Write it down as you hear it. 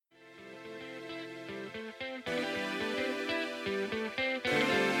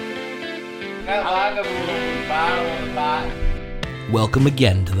Welcome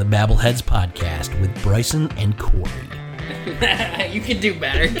again to the Babbleheads podcast with Bryson and Corey. You can do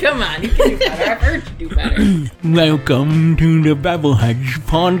better. Come on, you can do better. I've heard you do better. Welcome to the Babbleheads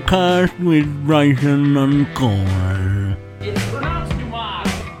podcast with Bryson and Corey. It's pronounced Dumas.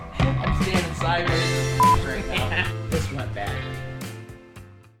 I'm standing sideways right now. This went bad.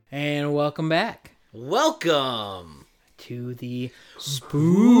 And welcome back Welcome to the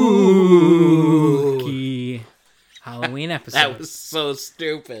spooky Halloween episode. That was so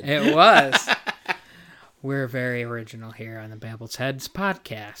stupid. It was. We're very original here on the Babble's Heads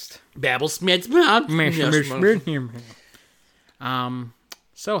podcast. Babblesmiths.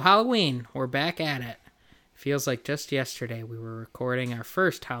 So Halloween, we're back at it. Feels like just yesterday we were recording our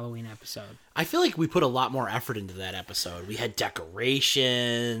first Halloween episode. I feel like we put a lot more effort into that episode. We had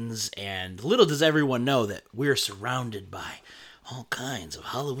decorations, and little does everyone know that we're surrounded by all kinds of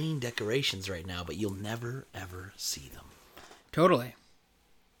Halloween decorations right now, but you'll never, ever see them. Totally.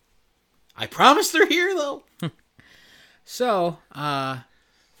 I promise they're here, though. So,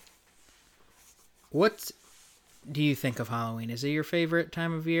 what do you think of Halloween? Is it your favorite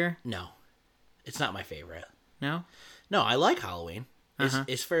time of year? No, it's not my favorite. No? No, I like Halloween.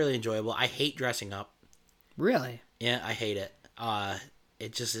 It's fairly enjoyable. I hate dressing up. Really? Yeah, I hate it.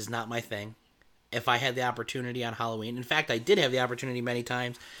 It just is not my thing. If I had the opportunity on Halloween, in fact, I did have the opportunity many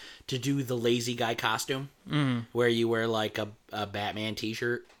times to do the lazy guy costume, where you wear like a Batman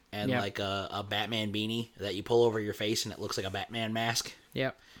t-shirt and like a Batman beanie that you pull over your face and it looks like a Batman mask.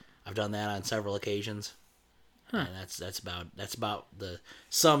 Yep. I've done that on several occasions. And that's about the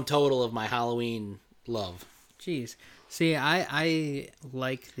sum total of my Halloween love. Jeez. See, I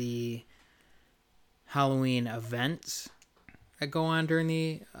like the Halloween events that go on during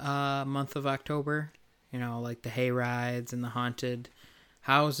the month of October. You know, like the hay rides and the haunted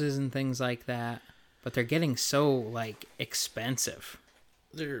houses and things like that. But they're getting so, like, expensive.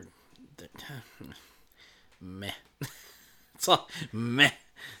 They're meh. It's all meh.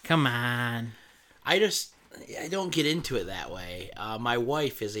 Come on. I don't get into it that way. My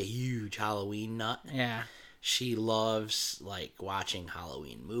wife is a huge Halloween nut. Yeah. She loves like watching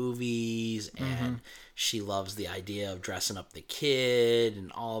Halloween movies, and she loves the idea of dressing up the kid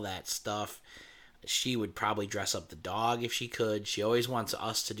and all that stuff. She would probably dress up the dog if she could. She always wants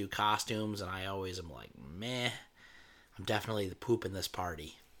us to do costumes, and I always am like, meh. I'm definitely the poop in this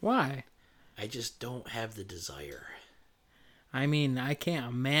party. Why? I just don't have the desire. I mean, I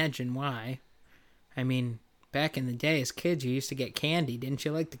can't imagine why. I mean, back in the day as kids, you used to get candy. Didn't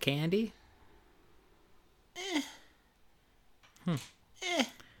you like the candy?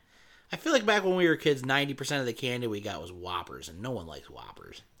 I feel like back when we were kids, 90% of the candy we got was Whoppers, and no one likes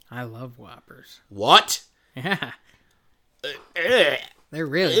Whoppers. I love Whoppers. What? Yeah. They're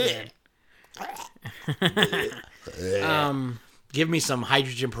really good. Give me some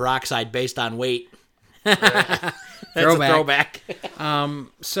hydrogen peroxide based on weight. That's Throwback. a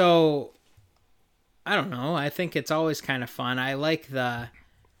throwback. So, I don't know. I think it's always kind of fun. I like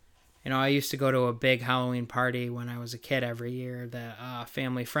I used to go to a big Halloween party when I was a kid every year that a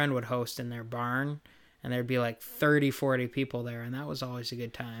family friend would host in their barn. And there'd be like 30, 40 people there. And that was always a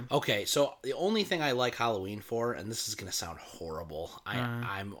good time. Okay, so the only thing I like Halloween for, and this is going to sound horrible,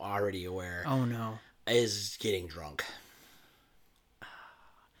 I'm already aware. Oh, no. Is getting drunk.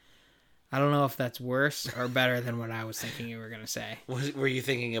 I don't know if that's worse or better than what I was thinking you were going to say. Were you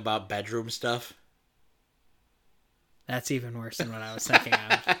thinking about bedroom stuff? That's even worse than what I was thinking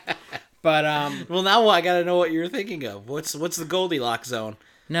of. But, well, now I got to know what you're thinking of. What's the Goldilocks zone?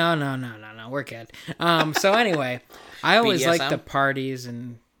 No. We're good. So anyway, I always BDSM? like the parties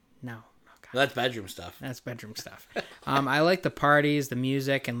and... No. God. That's bedroom stuff. That's bedroom stuff. I like the parties, the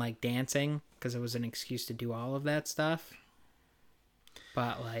music, and like dancing because it was an excuse to do all of that stuff.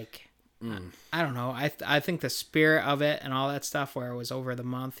 But like... I don't know. I think the spirit of it and all that stuff where it was over the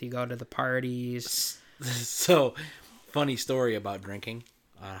month, you go to the parties. So, funny story about drinking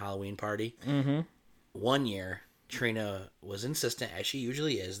on a Halloween party. Mm-hmm. One year, Trina was insistent, as she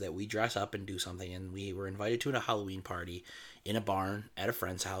usually is, that we dress up and do something. And we were invited to a Halloween party in a barn at a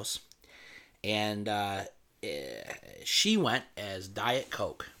friend's house. And she went as Diet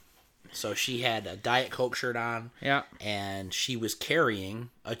Coke. So she had a Diet Coke shirt on. Yeah. And she was carrying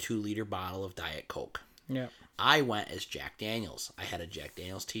a 2-liter bottle of Diet Coke. Yeah. I went as Jack Daniels. I had a Jack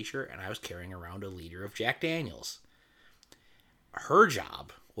Daniels t-shirt, and I was carrying around a liter of Jack Daniels. Her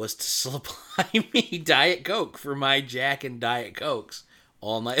job was to supply me Diet Coke for my Jack and Diet Cokes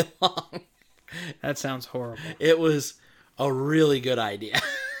all night long. That sounds horrible. It was a really good idea.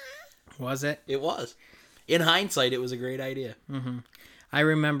 Was it? It was. In hindsight, it was a great idea. Mm-hmm. I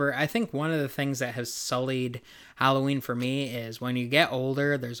remember, I think one of the things that has sullied Halloween for me is when you get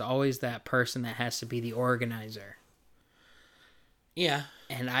older, there's always that person that has to be the organizer. Yeah.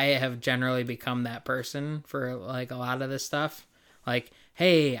 And I have generally become that person for like a lot of this stuff. Like,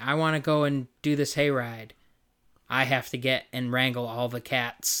 hey, I want to go and do this hayride. I have to get and wrangle all the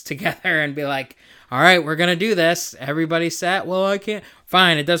cats together and be like, all right, we're going to do this. Everybody set? Well, I can't.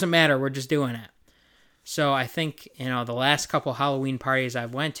 Fine, it doesn't matter. We're just doing it. So I think, the last couple Halloween parties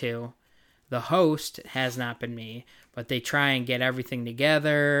I've went to, the host has not been me, but they try and get everything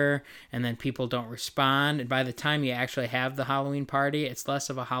together, and then people don't respond. And by the time you actually have the Halloween party, it's less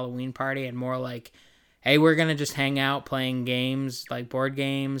of a Halloween party and more like, hey, we're going to just hang out playing games, like board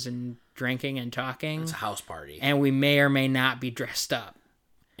games and drinking and talking. It's a house party. And we may or may not be dressed up.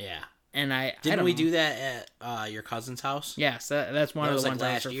 Yeah. And Didn't we do that at your cousin's house? Yes, that's one of the ones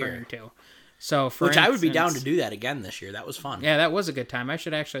I was referring to. So, Which I would be down to do that again this year. That was fun. Yeah, that was a good time. I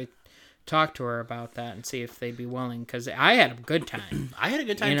should actually talk to her about that and see if they'd be willing, because I had a good time. I had a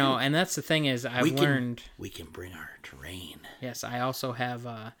good time, too. And that's the thing is I've learned... We can bring our terrain. Yes, I also have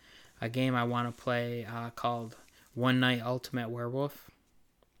a game I want to play called One Night Ultimate Werewolf.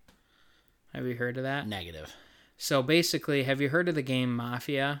 Have you heard of that? Negative. So basically, have you heard of the game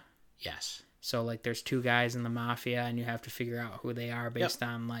Mafia? Yes. So like there's two guys in the Mafia and you have to figure out who they are based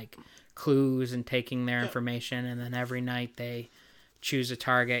on like clues and taking their information, and then every night they choose a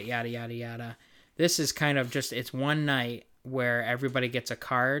target, yada, yada, yada. This is kind of just, it's one night where everybody gets a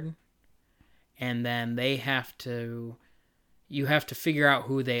card and then you have to figure out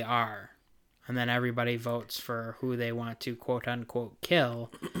who they are. And then everybody votes for who they want to quote unquote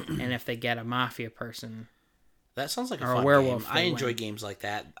kill. And if they get a mafia person, that sounds like a or fun werewolf, game. I enjoy games like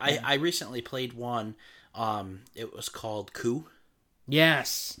that. Yeah. I recently played one. It was called Coup.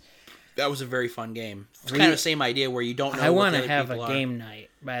 Yes. That was a very fun game. It's kind of the same idea where you don't know. I want to have a game night,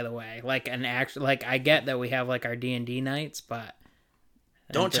 by the way, like an actual. Like I get that we have like our D&D nights, but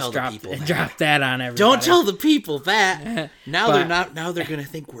don't tell the people. Drop that on everybody. Don't tell the people that. Now they're not. Now they're gonna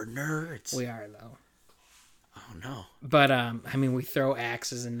think we're nerds. We are though. Oh no. But I mean, we throw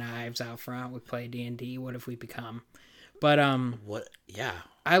axes and knives out front. We play D&D. What have we become? But what? Yeah.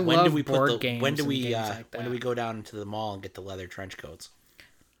 I love board games. When do we? When do we go down to the mall and get the leather trench coats?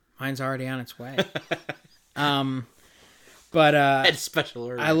 Mine's already on its way. But at special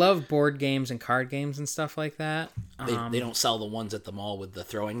order. I love board games and card games and stuff like that. They don't sell the ones at the mall with the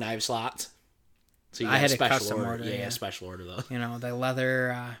throwing knife slots. So I had a custom order. Yeah, special order though. The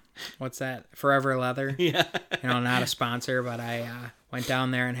leather. What's that? Forever Leather. Yeah. Not a sponsor, but I went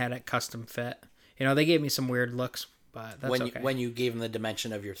down there and had it custom fit. They gave me some weird looks, but that's okay. When you gave them the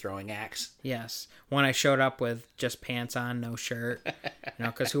dimension of your throwing axe. Yes. When I showed up with just pants on, no shirt.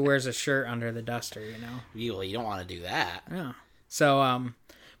 Because who wears a shirt under the duster, You don't want to do that. Yeah. So,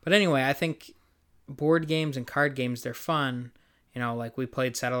 but anyway, I think board games and card games, they're fun. Like we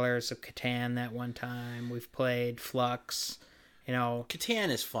played Settlers of Catan that one time. We've played Flux. Catan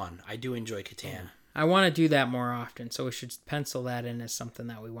is fun. I do enjoy Catan. Yeah. I want to do that more often, so we should pencil that in as something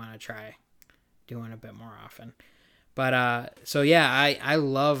that we want to try doing a bit more often. But, so yeah, I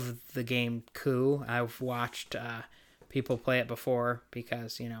love the game Coup. I've watched people play it before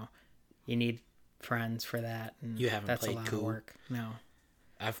because, you need friends for that. And you haven't that's played a lot Coup? of work. No.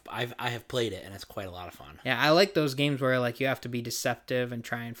 I have played it, and it's quite a lot of fun. Yeah, I like those games where like you have to be deceptive and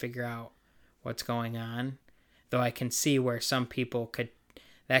try and figure out what's going on. Though I can see where some people could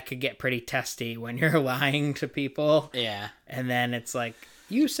get pretty testy when you're lying to people. Yeah. And then it's like,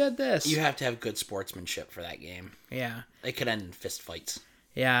 you said this. You have to have good sportsmanship for that game. Yeah. It could end in fist fights.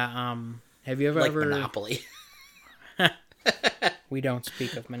 Yeah. Have you ever like Monopoly? We don't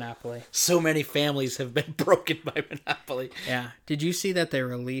speak of Monopoly. So many families have been broken by Monopoly. Yeah. Did you see that they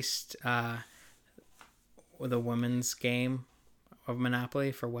released the women's game of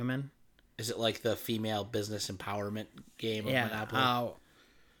Monopoly for women? Is it like the female business empowerment game of Monopoly?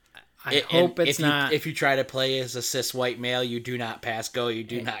 I hope it's not. If you try to play as a cis white male, you do not pass go. You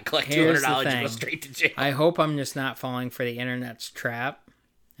do not collect $200. You go straight to jail. I hope I'm just not falling for the internet's trap,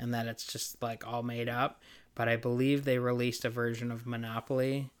 and that it's just like all made up. But I believe they released a version of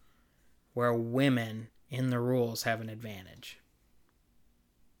Monopoly where women in the rules have an advantage.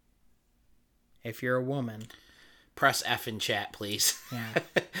 If you're a woman, press F in chat, please.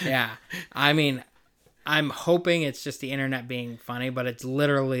 Yeah. I mean, I'm hoping it's just the internet being funny, but it's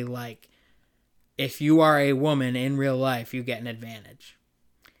literally like, if you are a woman in real life, you get an advantage.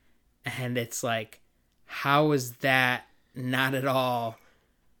 And it's like, how is that not at all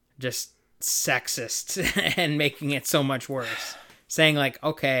just sexist and making it so much worse? Saying like,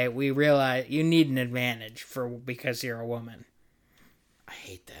 okay, we realize you need an advantage because you're a woman. I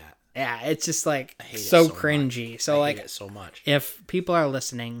hate that. Yeah, it's just like I hate so it so cringy. much. So I like, hate it so much. if people are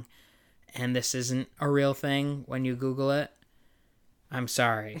listening and this isn't a real thing when you Google it, I'm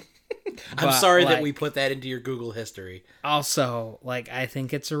sorry. I'm sorry that like, we put that into your Google history. Also, like, I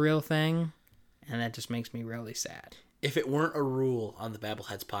think it's a real thing, and that just makes me really sad. If it weren't a rule on the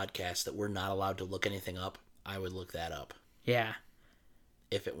Babbleheads podcast that we're not allowed to look anything up, I would look that up. Yeah.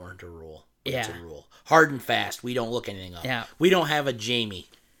 If it weren't a rule. Yeah. It's a rule. Hard and fast. We don't look anything up. Yeah. We don't have a Jamie.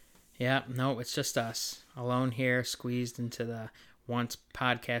 Yeah, no, it's just us. Alone here, squeezed into the once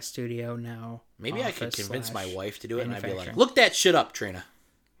podcast studio, now Maybe I could convince my wife to do it, and I'd be like, manufacturing. look that shit up, Trina.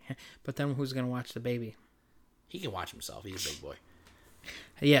 But then who's going to watch the baby? He can watch himself. He's a big boy.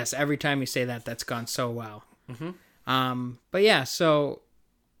 Yes, every time you say that, that's gone so well. Mm-hmm. But yeah, so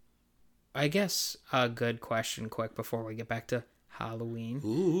I guess a good question quick before we get back to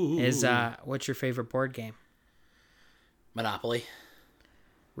Halloween is what's your favorite board game? Monopoly.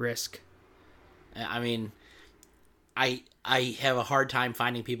 Risk. I mean, I have a hard time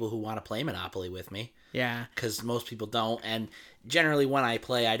finding people who want to play Monopoly with me. Yeah. Because most people don't. And generally when I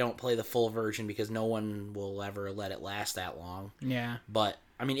play, I don't play the full version because no one will ever let it last that long. Yeah. But,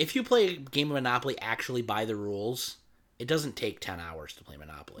 I mean, if you play a game of Monopoly actually by the rules, it doesn't take 10 hours to play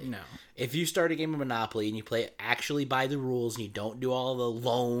Monopoly. No. If you start a game of Monopoly and you play it actually by the rules and you don't do all the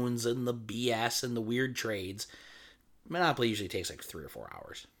loans and the BS and the weird trades, Monopoly usually takes like 3 or 4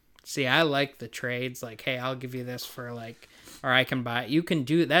 hours. See, I like the trades. Like, hey, I'll give you this for like, or I can buy. You can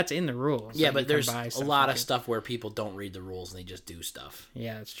do that's in the rules. Yeah, that but you can there's buy a stuff lot from of it. stuff where people don't read the rules and they just do stuff.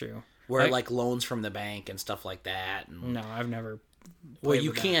 Yeah, that's true. Where like loans from the bank and stuff like that. And, No, I've never. well, played you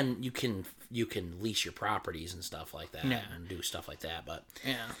with that. you can lease your properties and stuff like that Yeah. and do stuff like that. But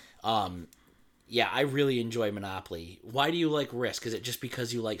Yeah. yeah, I really enjoy Monopoly. Why do you like Risk? Is it just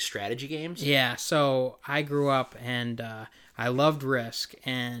because you like strategy games? Yeah, so I grew up and I loved Risk,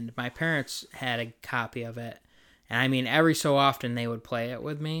 and my parents had a copy of it. And I mean, every so often they would play it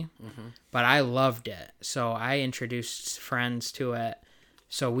with me, but I loved it. So I introduced friends to it.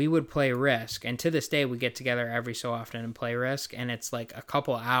 So we would play Risk, and to this day we get together every so often and play Risk, and it's like a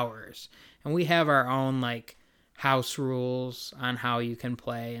couple hours. And we have our own like house rules on how you can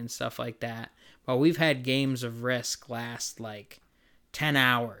play and stuff like that. But we've had games of Risk last like 10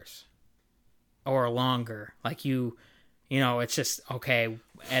 hours or longer. Like you know, it's just, okay,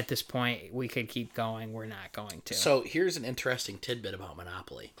 at this point we could keep going. We're not going to. So here's an interesting tidbit about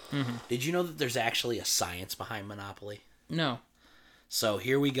Monopoly. Did you know that there's actually a science behind Monopoly? No. So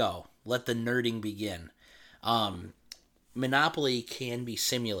here we go. Let the nerding begin. Monopoly can be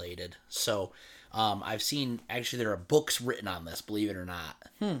simulated. So I've seen, actually there are books written on this, believe it or not.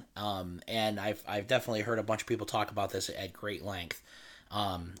 And I've definitely heard a bunch of people talk about this at great length.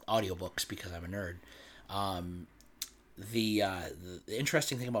 Audiobooks, because I'm a nerd. The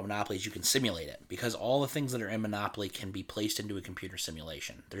interesting thing about Monopoly is you can simulate it, because all the things that are in Monopoly can be placed into a computer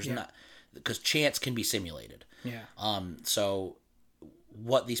simulation. There's not, because chance can be simulated. Yeah. So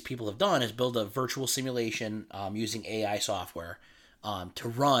what these people have done is build a virtual simulation using AI software to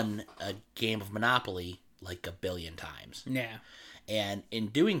run a game of Monopoly like 1 billion times. Yeah. And in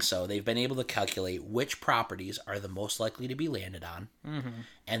doing so, they've been able to calculate which properties are the most likely to be landed on.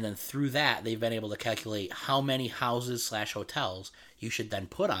 And then through that, they've been able to calculate how many houses/hotels you should then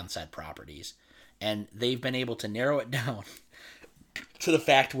put on said properties. And they've been able to narrow it down to the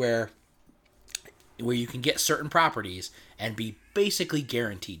fact where you can get certain properties and be basically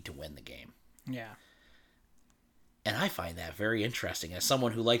guaranteed to win the game. Yeah. And I find that very interesting. As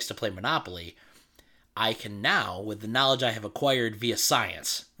someone who likes to play Monopoly, I can now, with the knowledge I have acquired via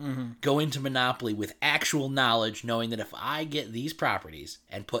science, go into Monopoly with actual knowledge, knowing that if I get these properties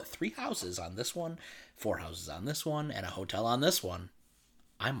and put 3 houses on this one, 4 houses on this one, and a hotel on this one,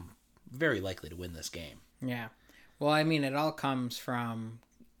 I'm very likely to win this game. Yeah. Well, I mean, it all comes from,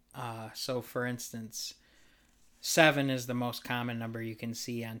 so for instance, 7 is the most common number you can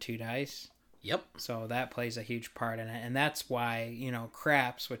see on 2 dice. Yep. So that plays a huge part in it. And that's why, you know,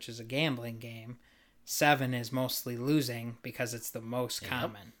 craps, which is a gambling game, 7 is mostly losing because it's the most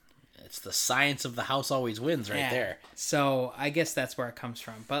common. It's the science of the house always wins right there. So I guess that's where it comes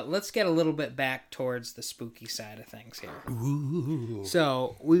from. But let's get a little bit back towards the spooky side of things here. Ooh.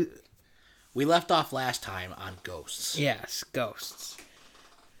 So we left off last time on ghosts. Yes, ghosts.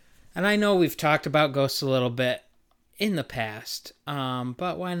 And I know we've talked about ghosts a little bit in the past,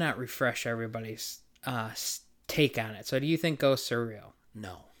 but why not refresh everybody's take on it? So do you think ghosts are real?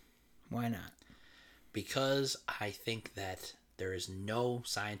 No. Why not? Because I think that there is no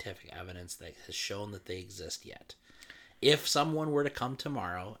scientific evidence that has shown that they exist yet. If someone were to come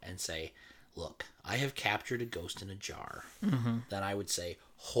tomorrow and say, look, I have captured a ghost in a jar, then I would say,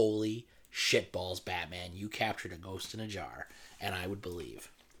 holy shitballs, Batman, you captured a ghost in a jar, and I would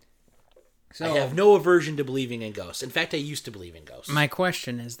believe. So, I have no aversion to believing in ghosts. In fact, I used to believe in ghosts. My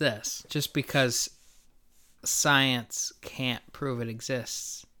question is this. Just because science can't prove it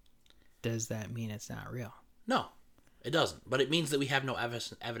exists, does that mean it's not real? No, it doesn't. But it means that we have no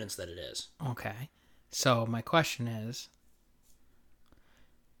evidence that it is. Okay. So my question is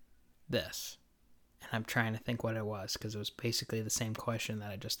this. And I'm trying to think what it was, because it was basically the same question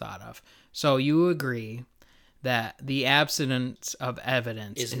that I just thought of. So you agree that the absence of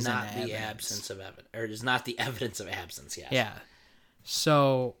evidence is not the absence of evidence, or is not the evidence of absence. Yes. Yeah.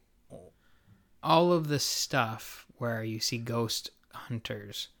 So all of this stuff where you see ghost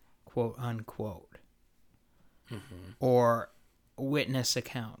hunters, quote unquote, or witness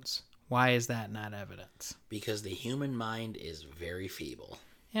accounts, why is that not evidence? Because the human mind is very feeble.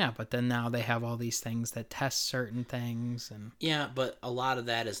 Yeah, but then now they have all these things that test certain things, and yeah, but a lot of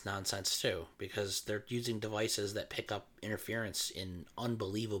that is nonsense too, because they're using devices that pick up interference in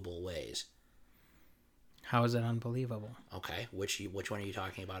unbelievable ways. how is it unbelievable? Okay, which one are you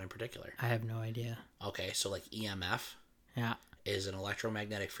talking about in particular? I have no idea. Okay, so like EMF Yeah. is an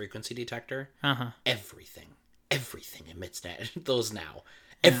electromagnetic frequency detector. Uh-huh. Everything emits those now.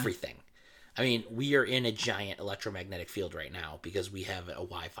 Everything. I mean, we are in a giant electromagnetic field right now because we have a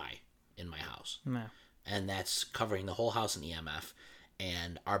Wi-Fi in my house. No. And that's covering the whole house in EMF.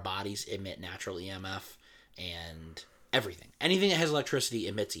 And our bodies emit natural EMF and everything. Anything that has electricity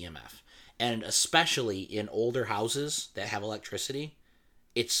emits EMF. And especially in older houses that have electricity,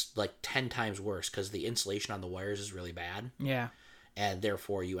 it's like 10 times worse because the insulation on the wires is really bad. Yeah. And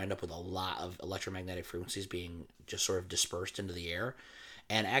therefore you end up with a lot of electromagnetic frequencies being just sort of dispersed into the air.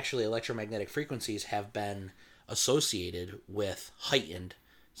 And actually, electromagnetic frequencies have been associated with heightened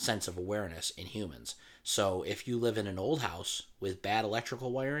sense of awareness in humans. So if you live in an old house with bad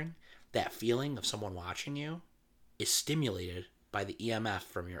electrical wiring, that feeling of someone watching you is stimulated by the EMF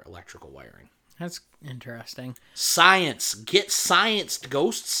from your electrical wiring. That's interesting. Science. Get scienced,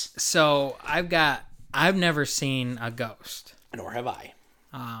 ghosts. So I've never seen a ghost. Nor have I.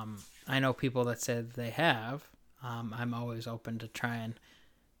 I know people that said they have. I'm always open to try and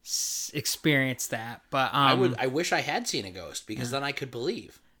experience that, but I wish I had seen a ghost because then I could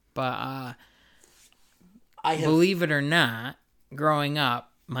believe. But believe it or not, growing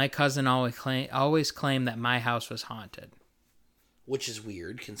up, my cousin always claimed that my house was haunted. Which is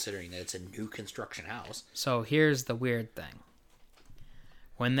weird, considering that it's a new construction house. So here's the weird thing.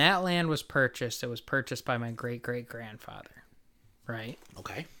 When that land was purchased, it was purchased by my great-great-grandfather, right?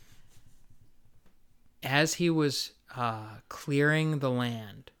 Okay. As he was clearing the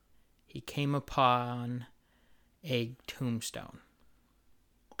land, he came upon a tombstone.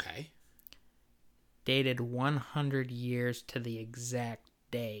 Okay. Dated 100 years to the exact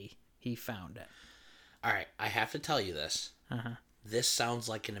day he found it. All right, I have to tell you this. Uh-huh. This sounds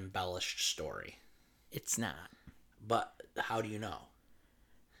like an embellished story. It's not. But how do you know?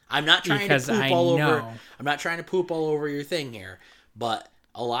 I'm not trying Because to poop I all know. over. I'm not trying to poop all over your thing here, but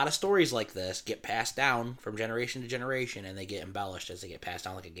a lot of stories like this get passed down from generation to generation, and they get embellished as they get passed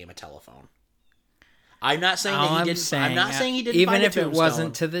down like a game of telephone. I'm not saying that he didn't. I'm not saying he didn't. Even find if a it tombstone.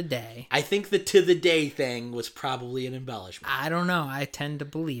 wasn't to the day. I think the to the day thing was probably an embellishment. I don't know. I tend to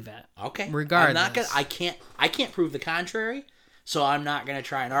believe it. Okay. Regardless, I can't prove the contrary, so I'm not gonna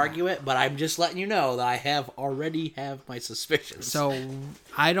try and argue it. But I'm just letting you know that I already have my suspicions. So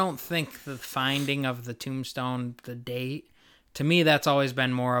I don't think the finding of the tombstone, the date, to me that's always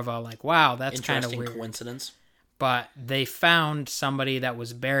been more of a like, wow, that's kind of weird. Coincidence. But they found somebody that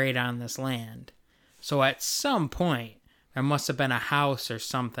was buried on this land. So at some point, there must have been a house or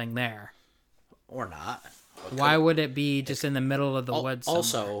something there. Or not. Why would it be just in the middle of the woods somewhere?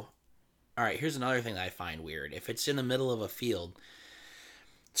 Also, all right, here's another thing that I find weird. If it's in the middle of a field,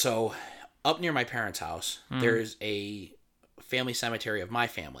 so up near my parents' house, there's a family cemetery of my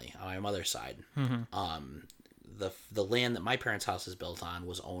family on my mother's side. The land that my parents' house is built on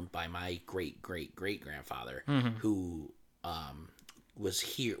was owned by my great-great-great-grandfather, who was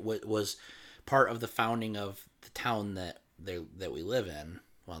part of the founding of the town that we live in.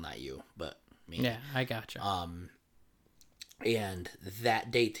 Well, not you, but me. Yeah, I gotcha. And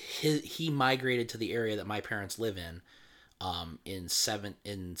that date, he migrated to the area that my parents live in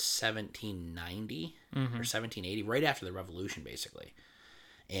 1790 or 1780, right after the Revolution, basically.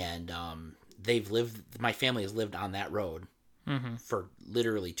 And my family has lived on that road for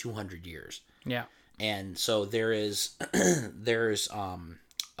literally 200 years. Yeah. And so there's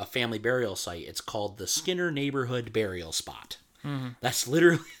a family burial site. It's called the Skinner Neighborhood Burial Spot. That's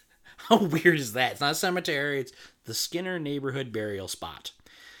literally How weird is that? It's not a cemetery. It's the Skinner Neighborhood Burial Spot.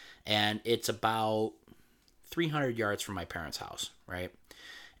 And it's about 300 yards from my parents' house, right?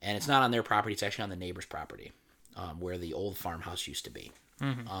 And it's not on their property. It's actually on the neighbor's property, where the old farmhouse used to be.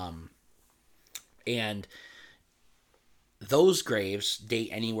 And those graves date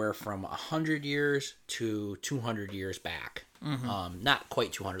anywhere from 100 years to 200 years back. Not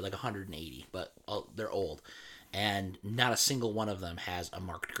quite 200, like 180, but they're old. And not a single one of them has a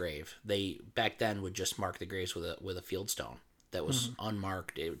marked grave. They back then would just mark the graves with a field stone that was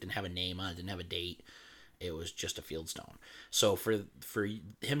unmarked. It didn't have a name on it, didn't have a date. It was just a field stone. So for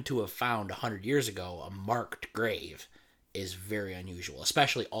him to have found 100 years ago a marked grave is very unusual,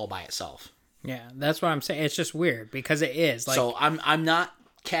 especially all by itself. Yeah, that's what I'm saying. It's just weird because it is. Like, so I'm not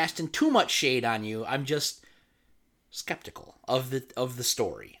casting too much shade on you. I'm just skeptical of the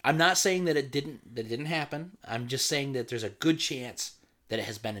story. I'm not saying that it didn't happen. I'm just saying that there's a good chance that it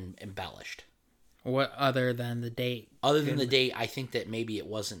has been embellished. What other than the date? Other than the date, I think that maybe it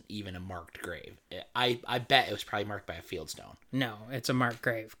wasn't even a marked grave. I bet it was probably marked by a field stone. No, it's a marked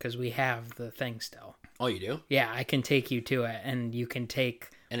grave because we have the thing still. Oh, you do? Yeah, I can take you to it, and you can take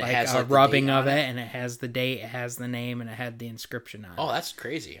and like it has, a like, rubbing of it, and it has the date, it has the name, and it had the inscription on it. Oh, that's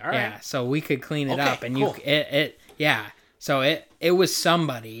crazy. All right. Yeah, so we could clean it up, and cool. yeah. So it was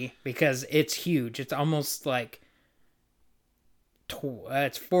somebody because it's huge. It's almost like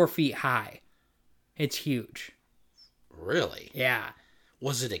it's 4 feet high. It's huge. Really? Yeah.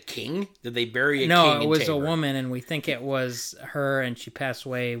 Was it a king? Did they bury a king? No, it was Tabor? a woman, and we think it was her, and she passed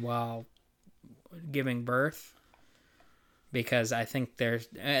away while giving birth. Because I think there's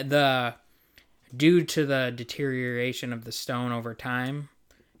due to the deterioration of the stone over time,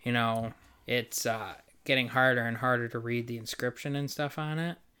 it's getting harder and harder to read the inscription and stuff on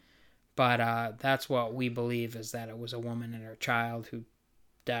it. But that's what we believe, is that it was a woman and her child who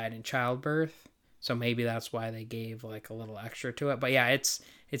died in childbirth. So maybe that's why they gave like a little extra to it. But yeah, it's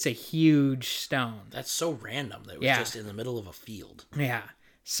a huge stone. That's so random that it was just in the middle of a field. Yeah.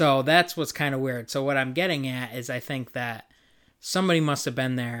 So that's what's kind of weird. So what I'm getting at is I think that somebody must have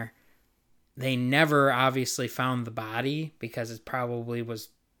been there. They never obviously found the body because it probably was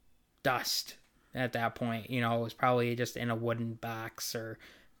dust at that point. It was probably just in a wooden box or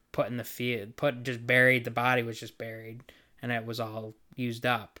put in the field, just buried. The body was just buried and it was all used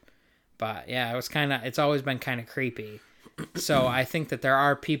up. But yeah, it's always been kind of creepy. So I think that there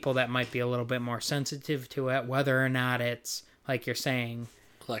are people that might be a little bit more sensitive to it, whether or not it's, like you're saying,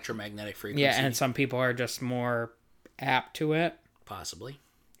 electromagnetic frequency. Yeah, and some people are just more apt to it. Possibly.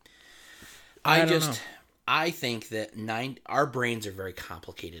 I don't know. I think that our brains are very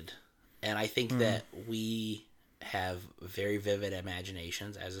complicated. And I think that we have very vivid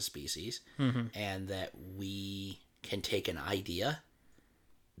imaginations as a species. And that we can take an idea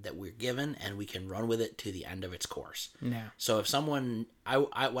that we're given and we can run with it to the end of its course. Yeah. So if someone,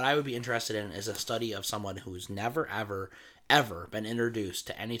 what I would be interested in is a study of someone who's never, ever been introduced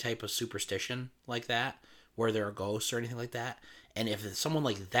to any type of superstition like that, where there are ghosts or anything like that. And if someone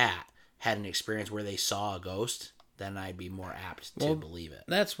like that had an experience where they saw a ghost, then I'd be more apt to believe it.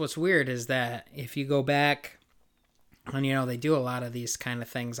 That's what's weird, is that if you go back, and they do a lot of these kind of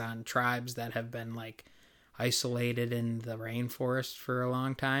things on tribes that have been like isolated in the rainforest for a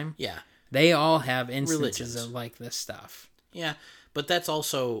long time. Yeah. They all have instances Religions. of like this stuff. Yeah, but that's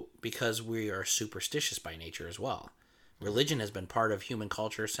also because we are superstitious by nature as well. Religion has been part of human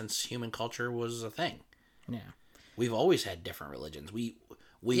culture since human culture was a thing. Yeah. We've always had different religions.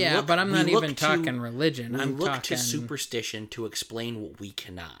 But I'm not even talking religion. We look to superstition to explain what we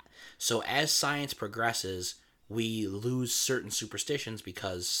cannot. So as science progresses, we lose certain superstitions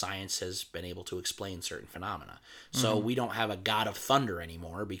because science has been able to explain certain phenomena. So we don't have a god of thunder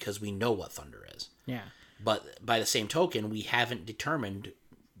anymore because we know what thunder is. Yeah. But by the same token, we haven't determined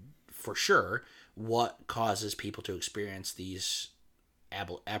for sure what causes people to experience these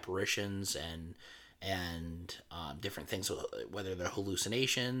apparitions and different things, whether they're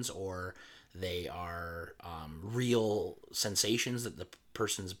hallucinations or they are real sensations that the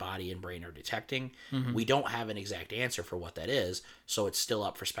person's body and brain are detecting. We don't have an exact answer for what that is, so it's still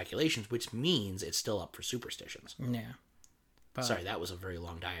up for speculations, which means it's still up for superstitions. Yeah. But, sorry, that was a very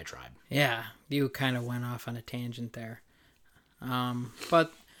long diatribe. Yeah, you kind of went off on a tangent there.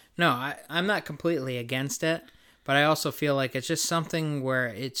 But no, I'm not completely against it, but I also feel like it's just something where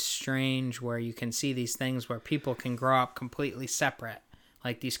it's strange, where you can see these things where people can grow up completely separate.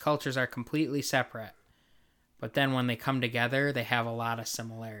 Like, these cultures are completely separate. But then when they come together, they have a lot of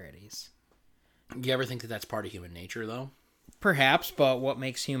similarities. Do you ever think that that's part of human nature, though? Perhaps, but what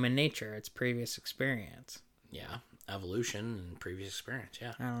makes human nature? It's previous experience. Yeah, evolution and previous experience,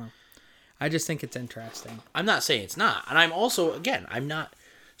 yeah. I don't know. I just think it's interesting. I'm not saying it's not. And I'm also, again, I'm not.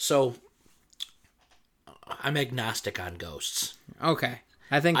 So, I'm agnostic on ghosts. Okay.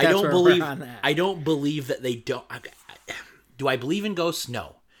 I think that's where we're on that. I don't believe that they don't. Do I believe in ghosts?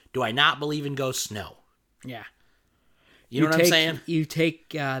 No. Do I not believe in ghosts? No. Yeah. You know what I'm saying? You take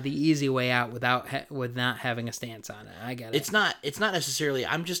the easy way out with not having a stance on it. I get it. It's not necessarily.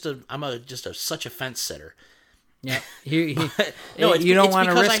 I'm just such a fence sitter. Yeah. No, you don't want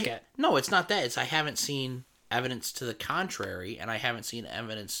to risk it. No, it's not that. It's I haven't seen evidence to the contrary, and I haven't seen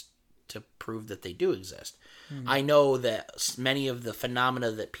evidence to prove that they do exist. I know that many of the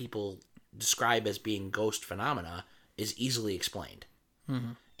phenomena that people describe as being ghost phenomena is easily explained.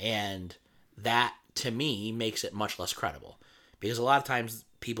 And that, to me, makes it much less credible. Because a lot of times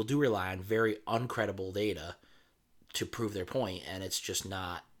people do rely on very uncredible data to prove their point, and it's just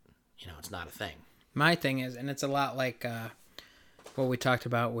not, it's not a thing. My thing is, and it's a lot like what we talked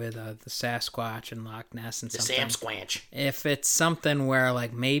about with the Sasquatch and Loch Ness and something. The Samsquatch. If it's something where,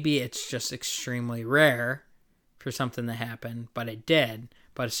 like, maybe it's just extremely rare for something to happen, but it did,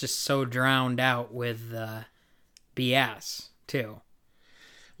 but it's just so drowned out with the BS, too.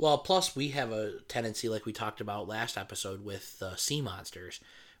 Well, plus we have a tendency, like we talked about last episode with sea monsters,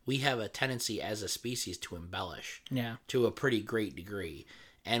 we have a tendency as a species to embellish to a pretty great degree.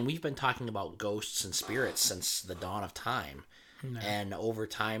 And we've been talking about ghosts and spirits since the dawn of time. And over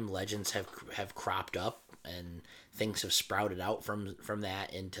time, legends have cropped up and things have sprouted out from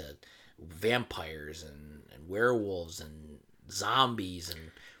that into vampires and werewolves and zombies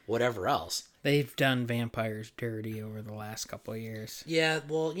and whatever else. They've done vampires dirty over the last couple of years. Yeah,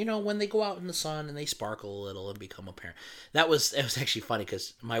 well, when they go out in the sun and they sparkle a little and become apparent. It was actually funny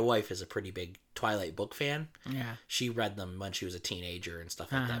because my wife is a pretty big Twilight book fan. Yeah. She read them when she was a teenager and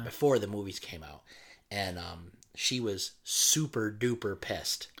stuff like that before the movies came out. And she was super duper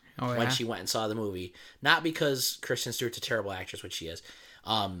pissed when she went and saw the movie. Not because Kristen Stewart's a terrible actress, which she is,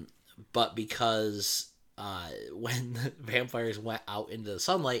 but because when the vampires went out into the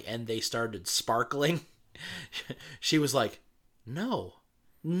sunlight and they started sparkling, she was like, no,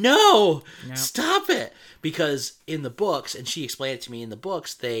 stop it. Because in the books, and she explained it to me, in the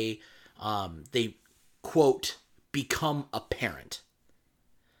books, they quote, become apparent.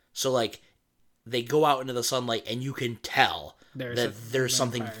 So, like, they go out into the sunlight and you can tell there's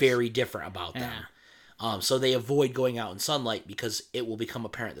something very different about them. So they avoid going out in sunlight because it will become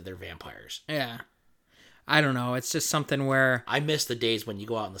apparent that they're vampires. Yeah. I don't know. It's just something where... I miss the days when you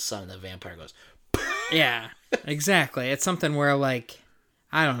go out in the sun and the vampire goes... Yeah, exactly. It's something where, like,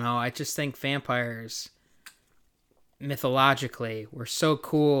 I don't know. I just think vampires, mythologically, were so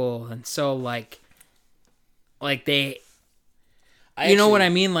cool and so, like they... You know what I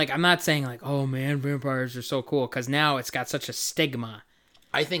mean? Like, I'm not saying, like, oh, man, vampires are so cool, because now it's got such a stigma.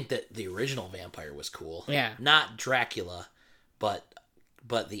 I think that the original vampire was cool. Yeah. Not Dracula, but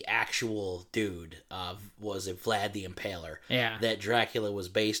the actual dude was Vlad the Impaler. Yeah. That Dracula was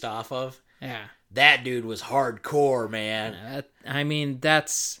based off of. Yeah. That dude was hardcore, man. I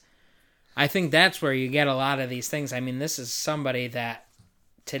think that's where you get a lot of these things. I mean, this is somebody that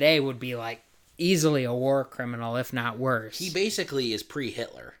today would be, like, easily a war criminal, if not worse. He basically is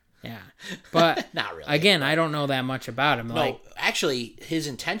pre-Hitler. Yeah. But, not really. Again, I don't know that much about him. No, actually, his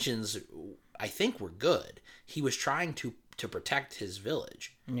intentions, I think, were good. He was trying to protect his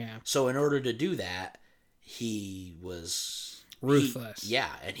village. Yeah. So in order to do that, he was... ruthless.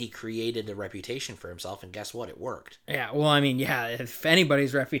 And he created a reputation for himself, and guess what? It worked. Yeah, well, I mean, if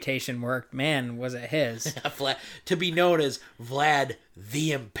anybody's reputation worked, man, was it his. To be known as Vlad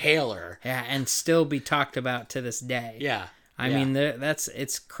the Impaler. Yeah, and still be talked about to this day. Yeah. I mean,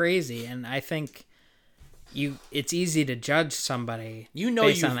 it's crazy, and I think it's easy to judge somebody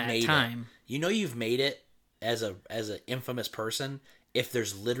based on that time. You know you've made it as an infamous person if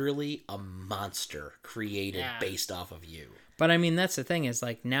there's literally a monster created based off of you. But I mean, that's the thing is,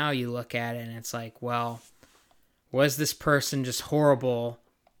 like, now you look at it and it's like, well, was this person just horrible,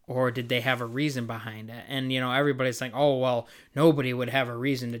 or did they have a reason behind it? And, everybody's like, oh, well, nobody would have a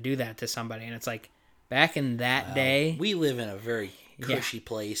reason to do that to somebody. And it's like, back in that day... We live in a very cushy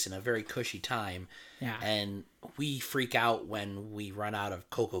place in a very cushy time. Yeah. And we freak out when we run out of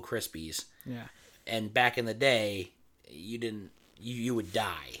Cocoa Krispies. Yeah. And back in the day, you would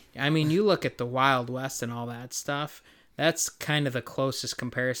die. I mean, you look at the Wild West and all that stuff... That's kind of the closest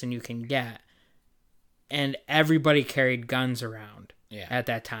comparison you can get. And everybody carried guns around at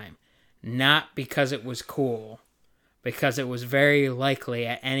that time. Not because it was cool. Because it was very likely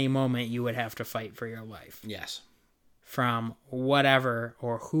at any moment you would have to fight for your life. Yes. From whatever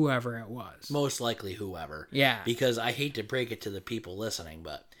or whoever it was. Most likely whoever. Yeah. Because I hate to break it to the people listening,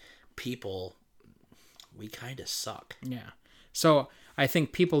 but people, we kind of suck. Yeah. So I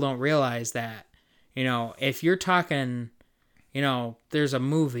think people don't realize that, if you're talking, there's a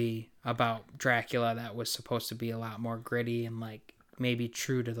movie about Dracula that was supposed to be a lot more gritty and like maybe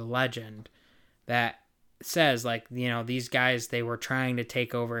true to the legend that says like, these guys, they were trying to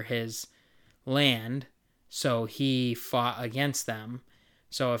take over his land. So he fought against them.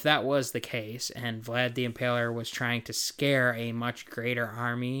 So if that was the case and Vlad the Impaler was trying to scare a much greater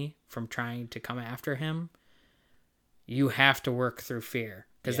army from trying to come after him, you have to work through fear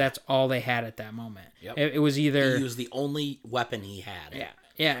because that's all they had at that moment. Yep. It was either... He was the only weapon he had. Yeah.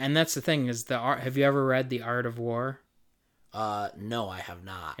 Yeah, and that's the thing is have you ever read The Art of War? No, I have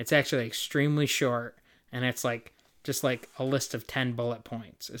not. It's actually extremely short, and it's like just like a list of 10 bullet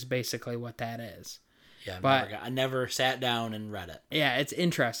points is basically what that is. Yeah, I never sat down and read it. Yeah, it's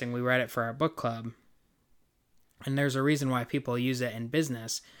interesting. We read it for our book club, and there's a reason why people use it in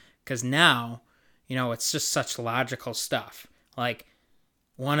business, because now, it's just such logical stuff. Like,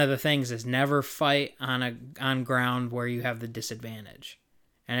 one of the things is never fight on ground where you have the disadvantage.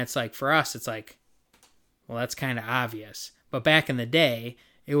 And it's like, for us, it's like, well, that's kind of obvious. But back in the day,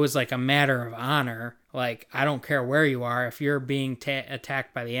 it was like a matter of honor. Like, I don't care where you are. If you're being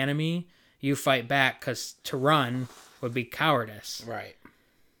attacked by the enemy, you fight back, because to run would be cowardice. Right.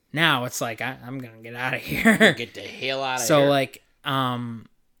 Now it's like, I'm going to get out of here. Get the hell out of here. So, like,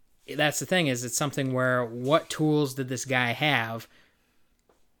 that's the thing is it's something where what tools did this guy have?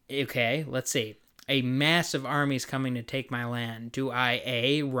 Okay, let's see. A massive army's coming to take my land. Do I,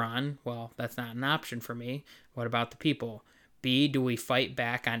 A, run? Well, that's not an option for me. What about the people? B, do we fight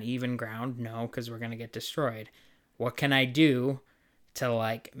back on even ground? No, because we're going to get destroyed. What can I do to,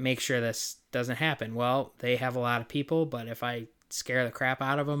 like, make sure this doesn't happen? Well, they have a lot of people, but if I scare the crap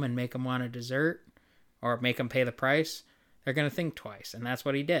out of them and make them want to desert or make them pay the price, they're going to think twice, and that's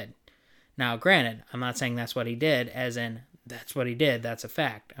what he did. Now, granted, I'm not saying that's what he did, as in that's what he did, that's a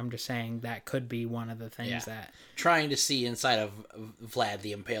fact. I'm just saying that could be one of the things that... Trying to see inside of Vlad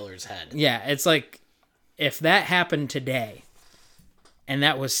the Impaler's head. Yeah, it's like, if that happened today, and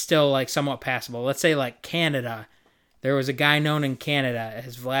that was still, like, somewhat passable, let's say, like, Canada, there was a guy known in Canada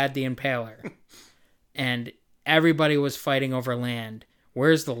as Vlad the Impaler, and everybody was fighting over land.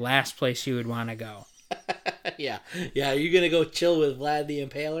 Where's the last place you would want to go? Yeah. Are you going to go chill with Vlad the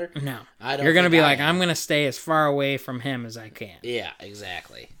Impaler? No. I don't. You're going to be like, I'm going to stay as far away from him as I can. Yeah,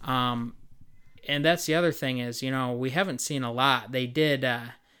 exactly. And that's the other thing is, we haven't seen a lot. They did,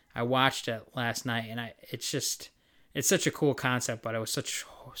 I watched it last night, and it's such a cool concept, but it was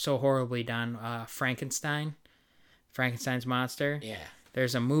so horribly done. Frankenstein's monster. Yeah.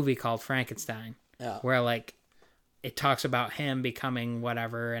 There's a movie called Frankenstein where, like, it talks about him becoming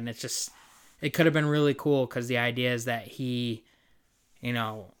whatever, and it could have been really cool because the idea is that he,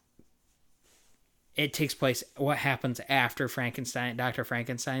 it takes place, what happens after Dr.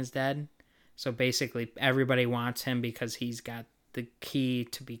 Frankenstein's dead. So basically everybody wants him because he's got the key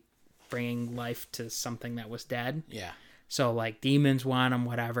to be bringing life to something that was dead. Yeah. So like demons want him,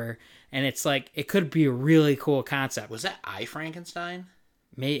 whatever. And it's like, it could be a really cool concept. Was that I, Frankenstein?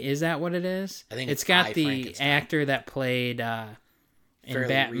 Is that what it is? I think it's got the Frankenstein. Actor that played in fairly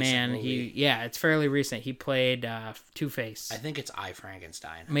Batman. recent It's fairly recent. He played Two-Face. I think it's I,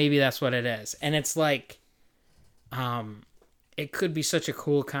 Frankenstein. Maybe that's what it is. And it's like, it could be such a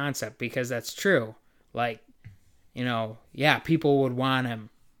cool concept because that's true. Like, people would want him,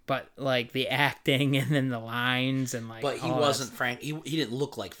 but like the acting and then the lines and like. But he wasn't He didn't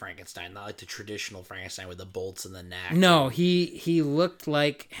look like Frankenstein, not like the traditional Frankenstein with the bolts in the neck. No, he looked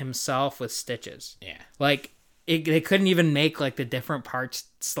like himself with stitches. Yeah. Like they couldn't even make like the different parts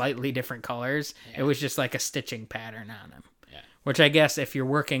slightly different colors. Yeah. It was just like a stitching pattern on him. Yeah. Which I guess if you're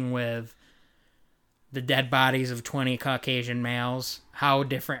working with the dead bodies of 20 Caucasian males, how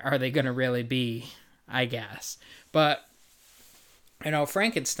different are they going to really be? I guess. But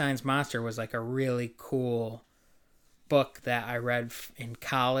Frankenstein's Monster was like a really cool book that I read in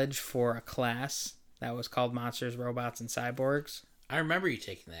college for a class that was called Monsters, Robots, and Cyborgs. I remember you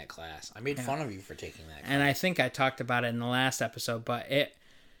taking that class. I made fun of you for taking that class. And I think I talked about it in the last episode, but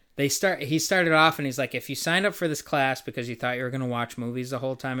he started off and he's like, if you signed up for this class because you thought you were going to watch movies the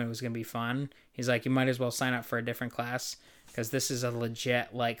whole time and it was going to be fun, he's like, you might as well sign up for a different class because this is a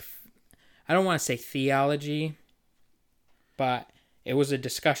legit, like, I don't want to say theology, but it was a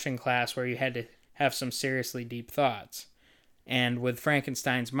discussion class where you had to have some seriously deep thoughts. And with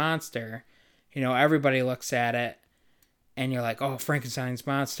Frankenstein's Monster, everybody looks at it and you're like, oh, Frankenstein's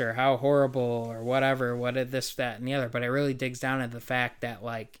Monster, how horrible or whatever, what did this, that, and the other. But it really digs down into the fact that,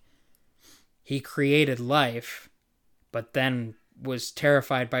 like, he created life, but then was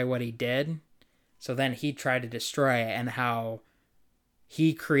terrified by what he did. So then he tried to destroy it, and how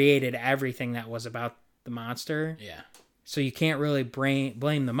he created everything that was about the monster. Yeah. So you can't really blame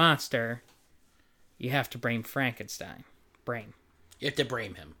the monster. You have to blame Frankenstein. You have to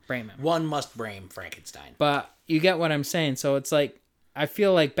blame him. Blame him. One must blame Frankenstein. But you get what I'm saying. So it's like, I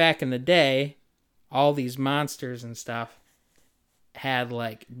feel like back in the day, all these monsters and stuff had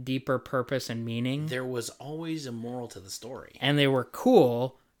like deeper purpose and meaning. There was always a moral to the story. And they were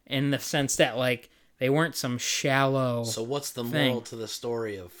cool in the sense that like they weren't some shallow So what's the thing. moral to the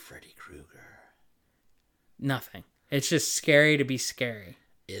story of Freddy Krueger? Nothing. It's just scary to be scary.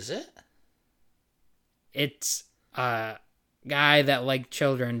 Is it? It's a guy that liked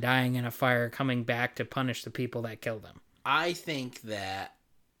children dying in a fire coming back to punish the people that killed him. I think that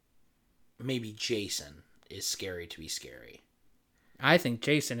maybe Jason is scary to be scary. I think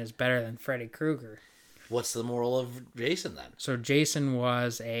Jason is better than Freddy Krueger. What's the moral of Jason then? So Jason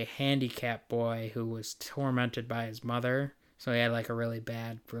was a handicapped boy who was tormented by his mother. So he had like a really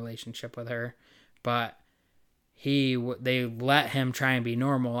bad relationship with her. But they let him try and be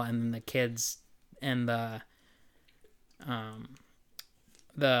normal, and then the kids and the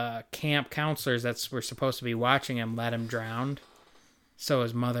camp counselors that were supposed to be watching him let him drown. So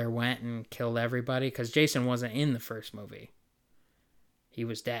his mother went and killed everybody, because Jason wasn't in the first movie. He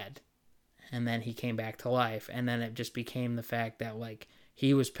was dead. And then he came back to life. And then it just became the fact that, like,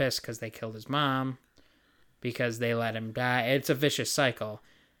 he was pissed because they killed his mom, because they let him die. It's a vicious cycle.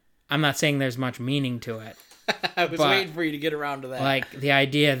 I'm not saying there's much meaning to it. I was waiting for you to get around to that. Like, the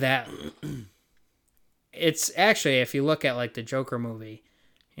idea that it's actually, if you look at, like, the Joker movie,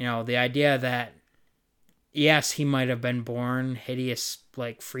 you know, the idea that, yes, he might have been born hideous,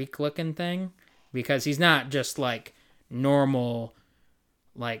 like, freak-looking thing, because he's not just, like, normal,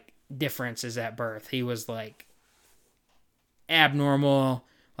 like, differences at birth. He was, like, abnormal,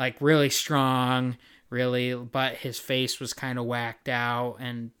 like, really strong, really, but his face was kind of whacked out,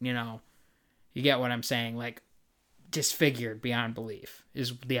 and, you know, you get what I'm saying, like, disfigured beyond belief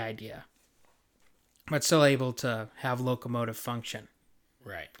is the idea. But still able to have locomotive function.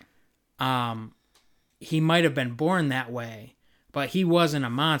 Right. He might have been born that way, but he wasn't a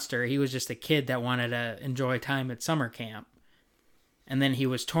monster. He was just a kid that wanted to enjoy time at summer camp. And then he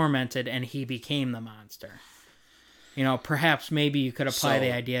was tormented, and he became the monster. You know, perhaps maybe you could apply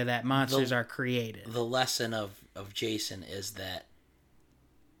the idea that monsters are created. The lesson of Jason is that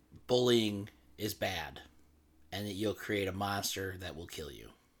bullying is bad, and that you'll create a monster that will kill you.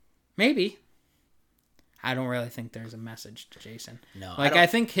 Maybe. I don't really think there's a message to Jason. No. Like, I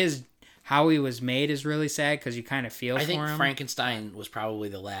think how he was made is really sad, because you kind of feel for him. I think Frankenstein was probably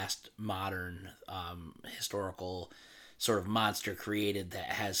the last modern historical sort of monster created that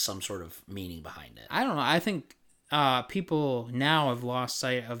has some sort of meaning behind it. I don't know. I think people now have lost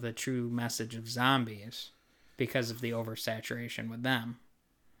sight of the true message of zombies because of the oversaturation with them.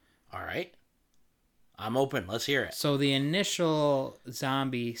 All right. I'm open. Let's hear it. So the initial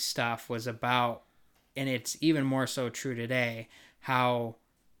zombie stuff was about, and it's even more so true today, how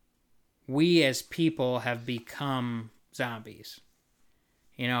we as people have become zombies.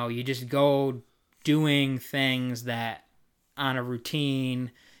 You know, you just go doing things that on a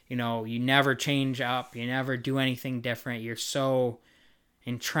routine, you know, you never change up, you never do anything different. You're so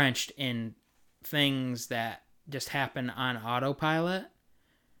entrenched in things that just happen on autopilot.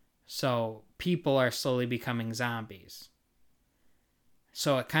 So people are slowly becoming zombies.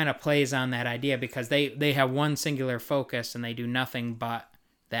 So it kind of plays on that idea, because they have one singular focus and they do nothing but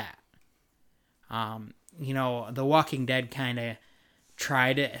that. You know, The Walking Dead kind of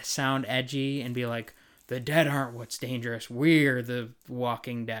tried to sound edgy and be like, the dead aren't what's dangerous. We're the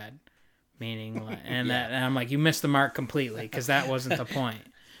Walking Dead. Meaning, and Yeah. and I'm like, you missed the mark completely, because that wasn't the point.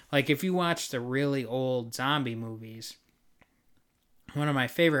 Like, if you watch the really old zombie movies, one of my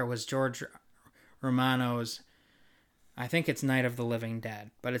favorite was George Romano's, I think it's Night of the Living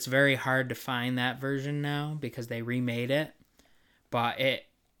Dead, but it's very hard to find that version now because they remade it. But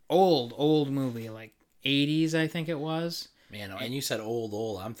old movie, like 80s, I think it was. Man, and you said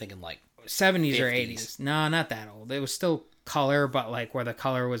old. I'm thinking like 70s 50s. or 80s. No, not that old. It was still color, but like where the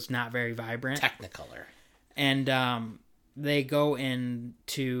color was not very vibrant. Technicolor. And they go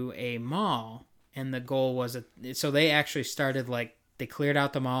into a mall, and the goal was, so they actually started, like, they cleared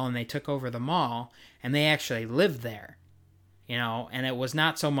out the mall and they took over the mall, and they actually lived there, you know, and it was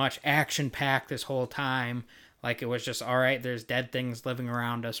not so much action-packed this whole time. Like, it was just, all right, there's dead things living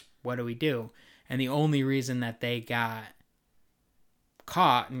around us. What do we do? And the only reason that they got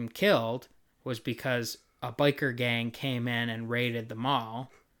caught and killed was because a biker gang came in and raided the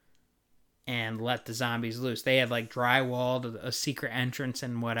mall, and let the zombies loose. They had like drywalled a secret entrance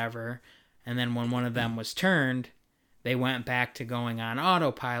and whatever. And then when one of them was turned, they went back to going on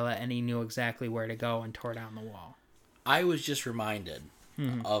autopilot, and he knew exactly where to go and tore down the wall. I was just reminded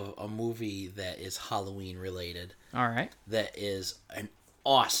of a movie that is Halloween related. All right. That is an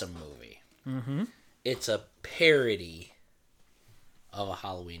awesome movie. Mm-hmm. It's a parody of a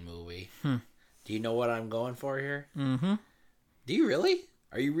Halloween movie. Do you know what I'm going for here? Mm-hmm. Do you really?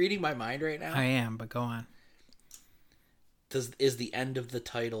 Are you reading my mind right now? I am, but go on. Is the end of the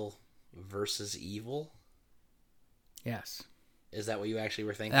title Versus Evil? Yes. Is that what you actually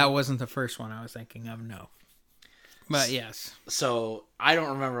were thinking? That wasn't the first one I was thinking of, no. But yes. So, I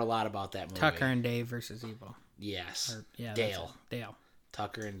don't remember a lot about that movie. Tucker and Dave versus Evil. Yes. Or, yeah, Dale. Dale.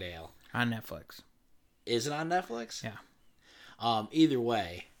 Tucker and Dale. On Netflix. Is it on Netflix? Yeah. Either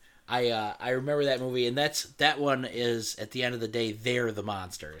way, I remember that movie, and that one is, at the end of the day, they're the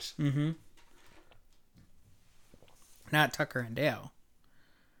monsters. Mm-hmm. Not Tucker and Dale.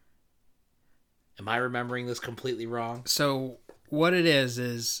 Am I remembering this completely wrong? So what it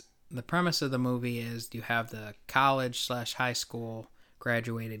is the premise of the movie is you have the college/high school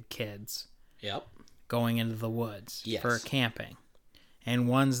graduated kids. Yep. Going into the woods yes. for camping. And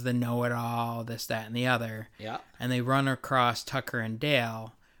one's the know-it-all, this, that, and the other. Yeah. And they run across Tucker and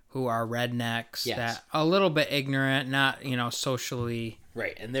Dale, who are rednecks yes. that a little bit ignorant, not, socially.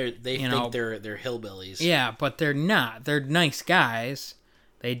 Right, and they think they're hillbillies. Yeah, but they're not. They're nice guys.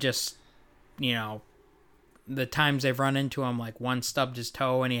 They just, the times they've run into him, like one stubbed his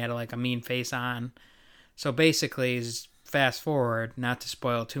toe and he had like a mean face on. So basically, fast forward, not to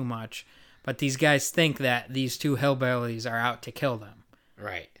spoil too much, but these guys think that these two hillbillies are out to kill them.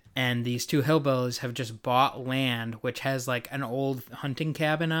 Right. And these two hillbillies have just bought land which has like an old hunting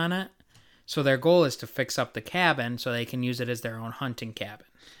cabin on it. So their goal is to fix up the cabin so they can use it as their own hunting cabin.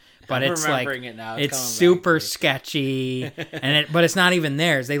 But I'm it's like it now. it's super sketchy but it's not even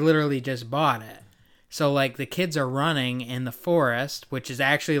theirs. They literally just bought it. So like the kids are running in the forest, which is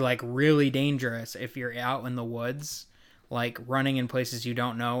actually like really dangerous if you're out in the woods, like running in places you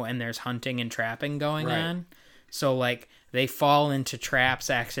don't know and there's hunting and trapping going on. So like they fall into traps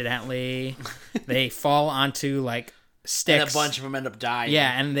accidentally. They fall onto like sticks. And a bunch of them end up dying.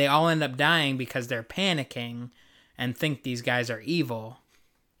 Yeah, and they all end up dying because they're panicking and think these guys are evil.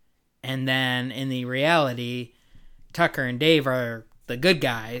 And then in the reality, Tucker and Dave are the good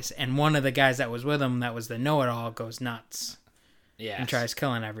guys, and one of the guys that was with them that was the know-it-all goes nuts. Yes. And tries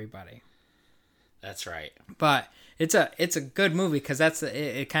killing everybody. That's right. But it's a good movie because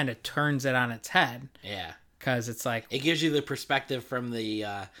it kind of turns it on its head. Yeah. Because it's like... It gives you the perspective from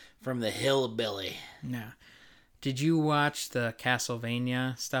the hillbilly. Yeah. Did you watch the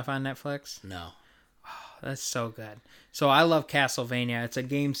Castlevania stuff on Netflix? No. Oh, that's so good. So I love Castlevania. It's a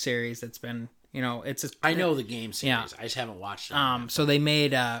game series that's been, I know the game series. Yeah. I just haven't watched it. So they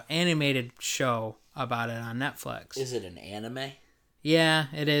made an animated show about it on Netflix. Is it an anime? Yeah,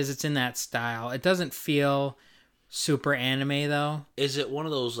 it is. It's in that style. It doesn't feel super anime though. Is it one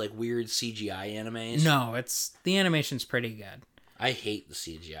of those like weird CGI animes? No, the animation's pretty good. I hate the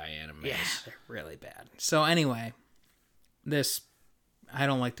CGI animes. Yeah, they're really bad. So anyway, I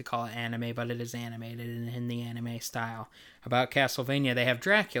don't like to call it anime, but it is animated in the anime style. About Castlevania, they have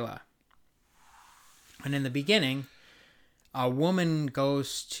Dracula. And in the beginning, a woman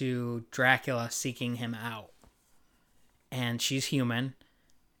goes to Dracula seeking him out. And she's human.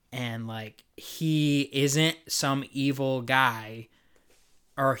 And, like, he isn't some evil guy.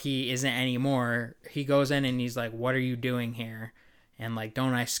 Or he isn't anymore. He goes in and he's like, what are you doing here? And, like,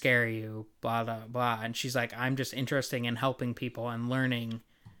 don't I scare you? Blah, blah, blah. And she's like, I'm just interested in helping people and learning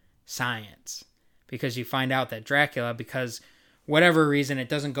science. Because you find out that Dracula, because whatever reason, it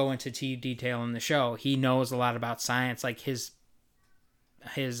doesn't go into detail in the show, he knows a lot about science. Like, his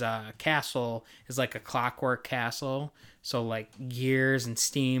castle is like a clockwork castle. So, like, gears and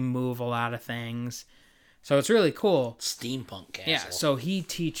steam move a lot of things. So it's really cool. Steampunk castle. Yeah, so he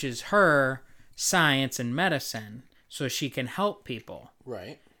teaches her science and medicine so she can help people.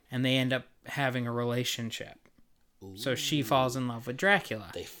 Right. And they end up having a relationship. Ooh. So she falls in love with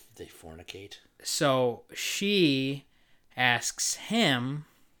Dracula. They fornicate. So she asks him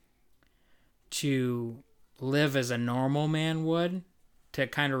to live as a normal man would, to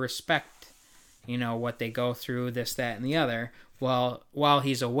kind of respect, what they go through, this, that, and the other. Well, while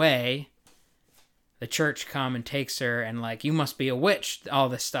he's away, the church come and takes her and like, you must be a witch, all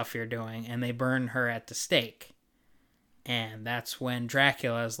this stuff you're doing. And they burn her at the stake. And that's when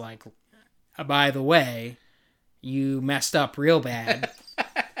Dracula's like, by the way, you messed up real bad.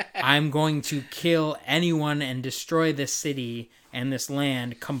 I'm going to kill anyone and destroy this city and this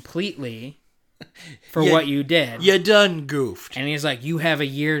land completely for what you did. You done goofed. And he's like, you have a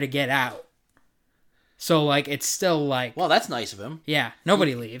year to get out. So, like, it's still like... Well, that's nice of him. Yeah,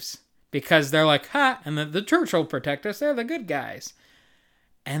 nobody leaves. Because they're like, ha, and the church will protect us. They're the good guys.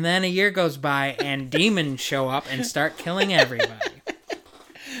 And then a year goes by, and demons show up and start killing everybody.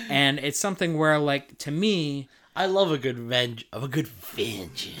 And it's something where, like, to me... I love a good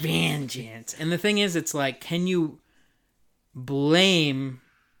vengeance. Vengeance. And the thing is, it's like, can you blame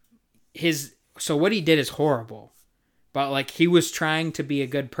his... So what he did is horrible. But, like, he was trying to be a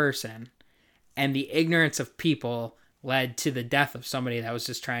good person. And the ignorance of people led to the death of somebody that was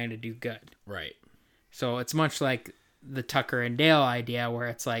just trying to do good. Right. So it's much like the Tucker and Dale idea, where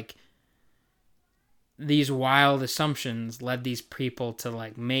it's like these wild assumptions led these people to,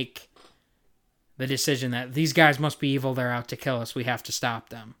 like, make the decision that these guys must be evil, they're out to kill us, we have to stop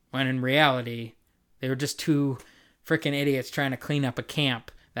them. When in reality, they were just two freaking idiots trying to clean up a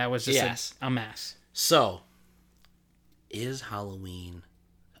camp that was just a mess. So, is Halloween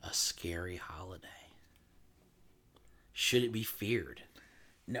a scary holiday? Should it be feared?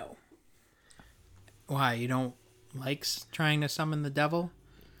 No. Why? You don't like trying to summon the devil?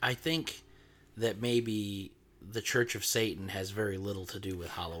 I think that maybe the Church of Satan has very little to do with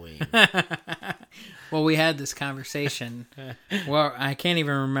Halloween. Well, we had this conversation. Well, I can't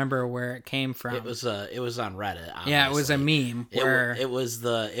even remember where it came from. It was on Reddit. Obviously. Yeah, it was a meme where it was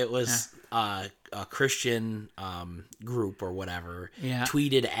a Christian group or whatever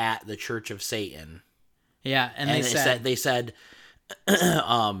tweeted at the Church of Satan. Yeah, and they said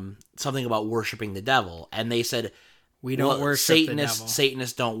something about worshiping the devil, and they said we don't worship Satanists. the devil.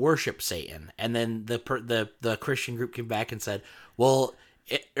 Satanists don't worship Satan, and then the Christian group came back and said, "Well,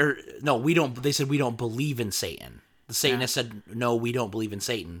 we don't." They said we don't believe in Satan. The Satanists said, "No, we don't believe in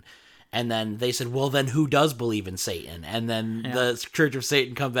Satan." And then they said, "Well, then who does believe in Satan?" And then the Church of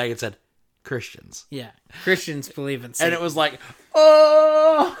Satan come back and said, "Christians." Yeah, Christians believe in Satan. And it was like,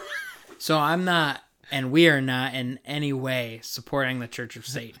 oh. So I'm not. And we are not in any way supporting the Church of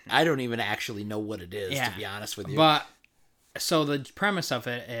Satan. I don't even actually know what it is, to be honest with you. But, so the premise of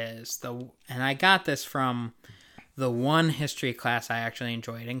it is, and I got this from the one history class I actually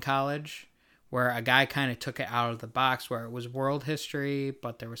enjoyed in college, where a guy kind of took it out of the box, where it was world history,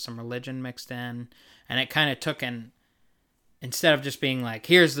 but there was some religion mixed in. And it kind of took instead of just being like,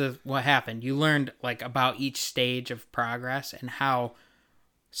 here's what happened, you learned, like, about each stage of progress and how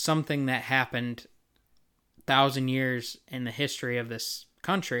something that happened 1,000 years in the history of this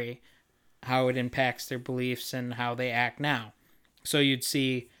country, how it impacts their beliefs and how they act now. So you'd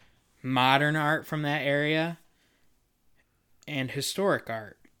see modern art from that area and historic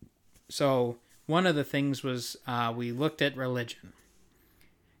art. So one of the things was we looked at religion.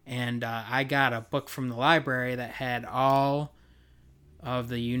 And I got a book from the library that had all of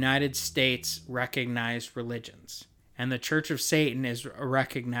the United States recognized religions. And the Church of Satan is a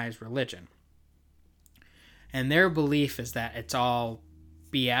recognized religion. And their belief is that it's all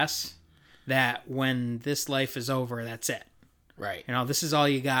BS, that when this life is over, that's it. Right. You know, this is all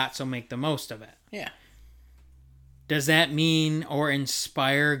you got, so make the most of it. Yeah. Does that mean or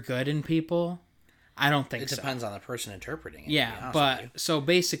inspire good in people? I don't think so. It depends on the person interpreting it. Yeah, but so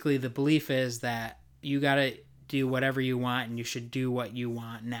basically the belief is that you got to do whatever you want and you should do what you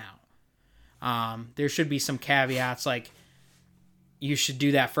want now. There should be some caveats, like you should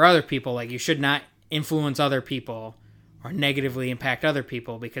do that for other people. Like you should not influence other people or negatively impact other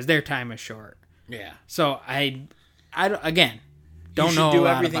people because their time is short. Yeah. So I again, don't know. You should do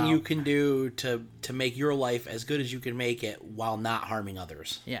everything you can do to make your life as good as you can make it while not harming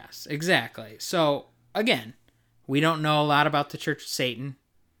others. Yes, exactly. So again, we don't know a lot about the Church of Satan.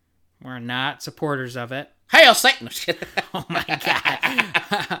 We're not supporters of it. Hail Satan! Oh my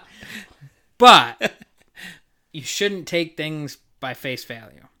God. But you shouldn't take things by face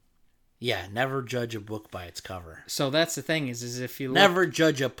value. Yeah, never judge a book by its cover. So that's the thing is if you never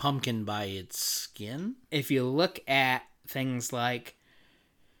judge a pumpkin by its skin. If you look at things like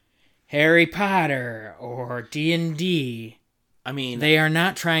Harry Potter or D&D, I mean, they are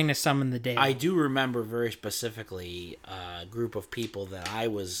not trying to summon the devil. I do remember very specifically a group of people that I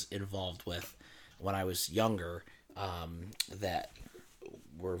was involved with when I was younger that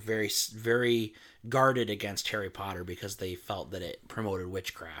were very, very guarded against Harry Potter because they felt that it promoted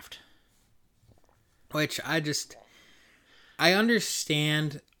witchcraft. Which I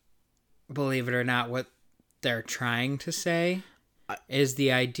understand, believe it or not, what they're trying to say is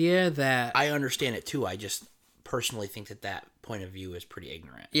the idea that... I understand it too. I just personally think that point of view is pretty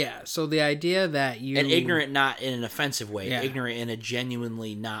ignorant. Yeah, so the idea that you... And ignorant not in an offensive way, ignorant in a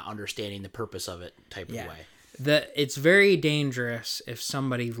genuinely not understanding the purpose of it type of way. It's very dangerous if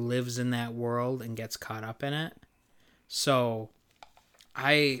somebody lives in that world and gets caught up in it. So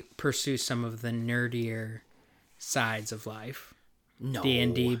I pursue some of the nerdier sides of life. No.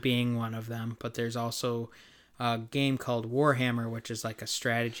 D&D being one of them, but there's also a game called Warhammer, which is like a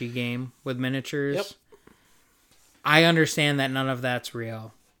strategy game with miniatures. Yep. I understand that none of that's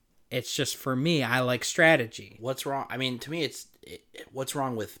real. It's just, for me, I like strategy. What's wrong? I mean, to me, what's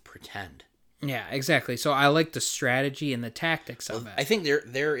wrong with pretend? Yeah, exactly. So I like the strategy and the tactics of it. I think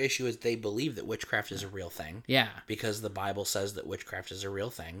their issue is they believe that witchcraft is a real thing. Yeah. Because the Bible says that witchcraft is a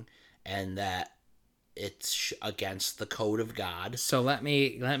real thing, and that it's against the code of God. So let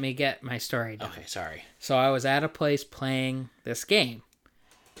me get my story done. Okay, sorry. So I was at a place playing this game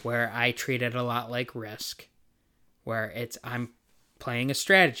where I treat it a lot like Risk, where I'm playing a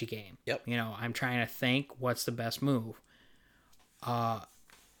strategy game. Yep. You know, I'm trying to think what's the best move.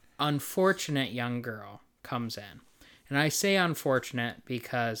 Unfortunate young girl comes in. And I say unfortunate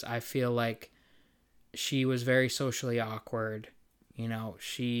because I feel like she was very socially awkward. You know,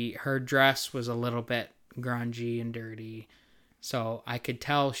 her dress was a little bit grungy and dirty. So I could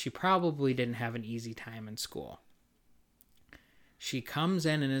tell she probably didn't have an easy time in school. She comes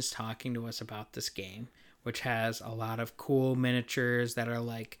in and is talking to us about this game, which has a lot of cool miniatures that are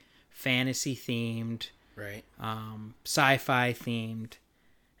like fantasy themed, Right. Sci-fi themed.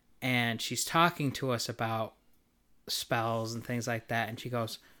 And she's talking to us about spells and things like that. And she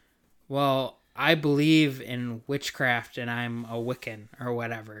goes, well, I believe in witchcraft and I'm a Wiccan or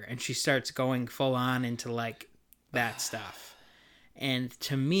whatever. And she starts going full on into like that stuff. And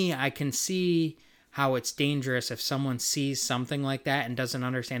to me, I can see how it's dangerous if someone sees something like that and doesn't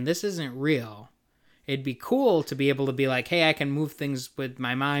understand this isn't real. It'd be cool to be able to be like, hey, I can move things with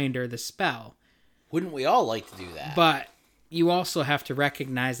my mind or the spell. Wouldn't we all like to do that? But you also have to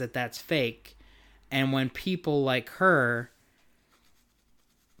recognize that that's fake. And when people like her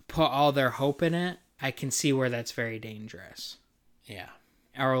put all their hope in it, I can see where that's very dangerous. Yeah.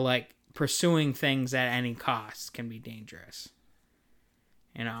 Or like pursuing things at any cost can be dangerous.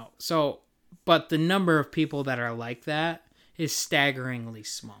 You know, so, but the number of people that are like that is staggeringly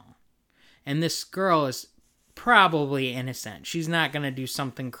small. And this girl is probably innocent. She's not going to do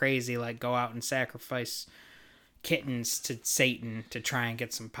something crazy like go out and sacrifice kittens to Satan to try and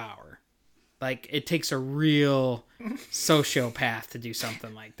get some power. Like, it takes a real sociopath to do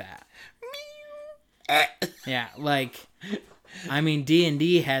something like that. Yeah, like, I mean,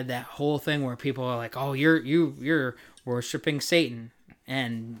 D&D had that whole thing where people are like, oh, you're worshiping Satan.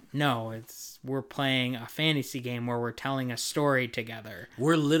 And no, we're playing a fantasy game where we're telling a story together.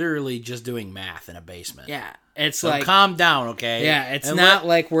 We're literally just doing math in a basement. Yeah, it's so like, calm down, okay? Yeah, it's not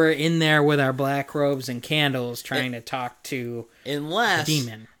like we're in there with our black robes and candles trying to talk to a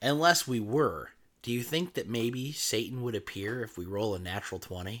demon. Unless we were. Do you think that maybe Satan would appear if we roll a natural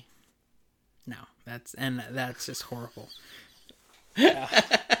 20? No, that's just horrible.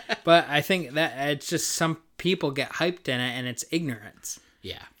 But I think that it's just some people get hyped in it and it's ignorance.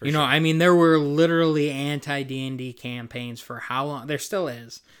 Yeah, you know, I mean, there were literally anti-D&D campaigns for how long? There still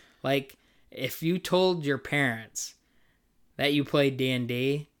is. Like, if you told your parents that you played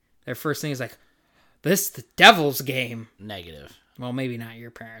D&D, their first thing is like, this is the devil's game. Negative. Well, maybe not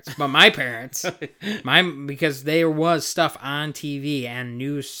your parents, but my parents. Because there was stuff on TV and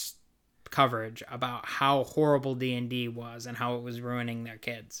news coverage about how horrible D&D was and how it was ruining their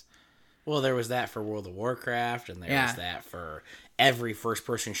kids. Well, there was that for World of Warcraft, and there was that for every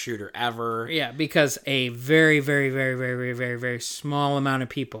first-person shooter ever. Yeah, because a very, very, very, very, very, very, very small amount of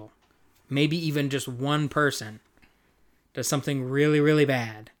people, maybe even just one person, does something really, really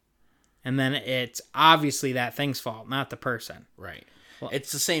bad. And then it's obviously that thing's fault, not the person. Right. Well,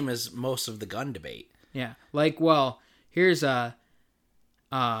 it's the same as most of the gun debate. Yeah. Like, well, here's something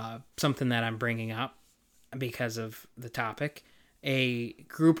that I'm bringing up because of the topic. A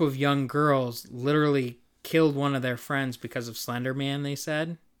group of young girls literally killed one of their friends because of Slender Man, they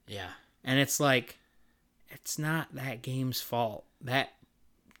said. Yeah. And it's like, it's not that game's fault.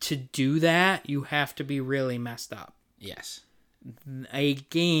 To do that, you have to be really messed up. Yes. A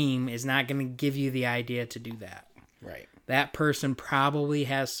game is not going to give you the idea to do that. Right. That person probably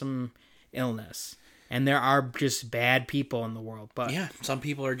has some illness. And there are just bad people in the world. But yeah, some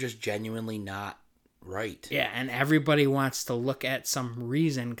people are just genuinely not right. Yeah, and everybody wants to look at some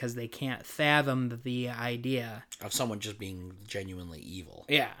reason because they can't fathom the idea of someone just being genuinely evil.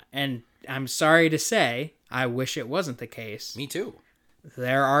 Yeah, and I'm sorry to say, I wish it wasn't the case. Me too.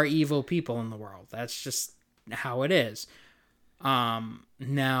 There are evil people in the world. That's just how it is.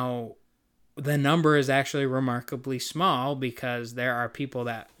 Now, the number is actually remarkably small because there are people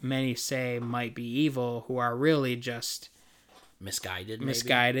that many say might be evil who are really just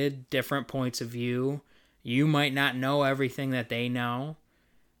misguided, different points of view. You might not know everything that they know,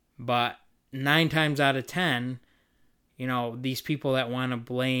 but 9 times out of 10, these people that want to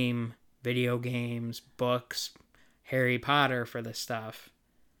blame video games, books, Harry Potter for this stuff,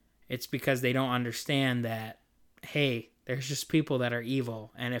 it's because they don't understand that, hey, there's just people that are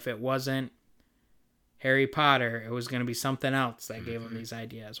evil, and if it wasn't Harry Potter, it was going to be something else that gave them these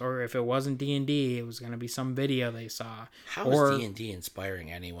ideas. Or if it wasn't D&D, it was going to be some video they saw. How is D&D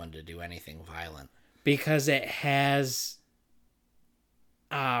inspiring anyone to do anything violent? Because it has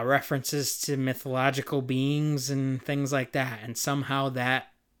references to mythological beings and things like that. And somehow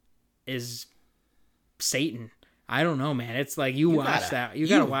that is Satan. I don't know, man. It's like you watch that. You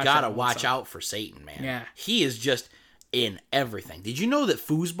got to watch that. You got to watch out for Satan, man. Yeah. He is just in everything. Did you know that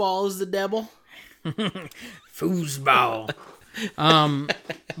foosball is the devil? Foosball.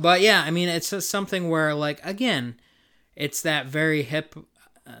 But yeah, I mean, it's just something where, like, again, it's that very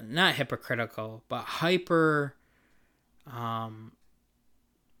not hypocritical, but hyper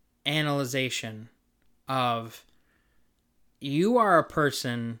analyzation of you are a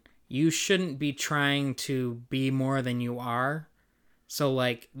person, you shouldn't be trying to be more than you are. So,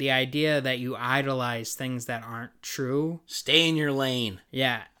 like, the idea that you idolize things that aren't true. Stay in your lane.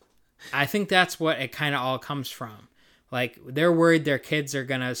 Yeah. I think that's what it kind of all comes from. Like, they're worried their kids are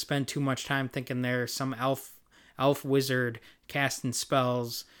going to spend too much time thinking they're some elf wizard casting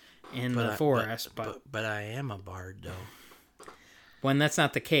spells in the forest. But I am a bard, though. When that's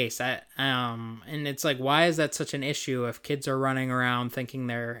not the case. And it's like, why is that such an issue if kids are running around thinking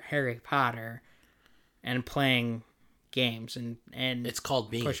they're Harry Potter and playing games and it's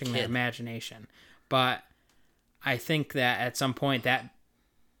called being pushing a kid. Their imagination? But I think that at some point that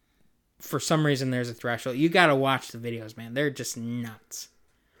for some reason there's a threshold. You got to watch the videos, man. They're just nuts.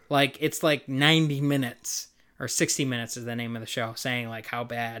 Like, it's like 90 minutes or 60 minutes is the name of the show, saying like how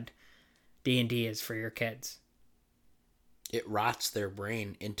bad D&D is for your kids. It rots their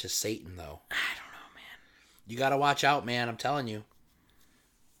brain into Satan, though. I don't know, man. You got to watch out, man. I'm telling you.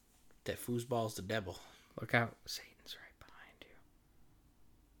 That foosball's the devil. Look out. Satan's right behind you.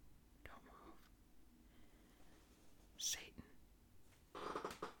 Don't move. Satan.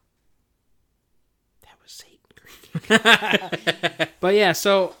 That was Satan creaking. But yeah,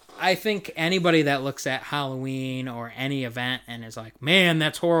 so I think anybody that looks at Halloween or any event and is like, man,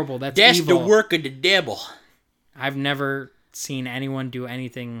 that's horrible. That's evil. The work of the devil. I've never seen anyone do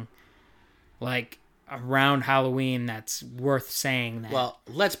anything like around Halloween that's worth saying that. Well,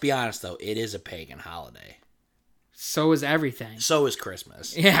 let's be honest, though. It is a pagan holiday. So is everything. So is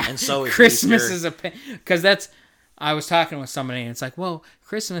Christmas. Yeah. And so is Christmas Easter. is a... Because that's... I was talking with somebody and it's like, well,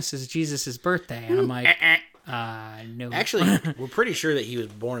 Christmas is Jesus' birthday. And I'm like, no. Actually, we're pretty sure that he was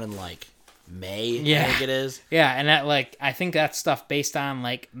born in, like, May, I think it is. Yeah, and that, like, I think that's stuff based on,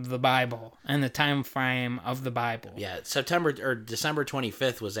 like, the Bible and the time frame of the Bible. Yeah, December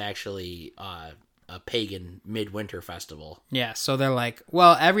 25th was actually a pagan midwinter festival. Yeah, so they're like,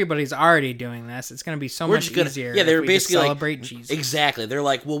 well, everybody's already doing this. It's going to be so much easier. Yeah, they were if we basically just celebrate Jesus. Exactly. They're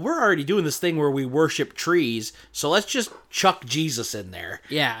like, well, we're already doing this thing where we worship trees, so let's just chuck Jesus in there.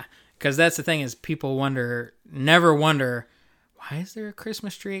 Yeah, because that's the thing is people never wonder, why is there a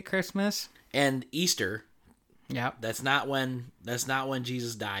Christmas tree at Christmas? And Easter. Yeah. That's not when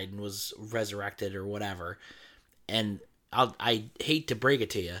Jesus died and was resurrected or whatever. And I hate to break it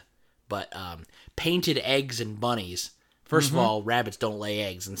to you, but painted eggs and bunnies. First of all, rabbits don't lay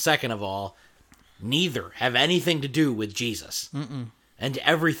eggs, and second of all, neither have anything to do with Jesus. And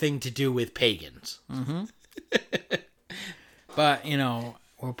everything to do with pagans. But,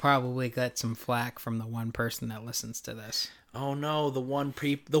 we'll probably get some flack from the one person that listens to this. Oh no, the one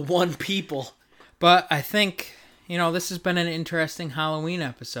people. But I think, this has been an interesting Halloween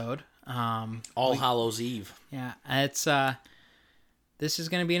episode. All Hallows Eve. Yeah, it's this is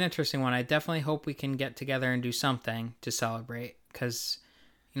going to be an interesting one. I definitely hope we can get together and do something to celebrate because,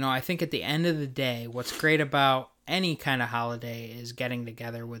 I think at the end of the day, what's great about any kind of holiday is getting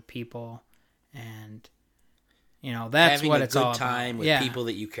together with people and, that's having what it's all about. Having a good time with people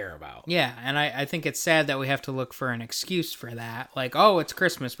that you care about. Yeah, and I think it's sad that we have to look for an excuse for that. Like, oh, it's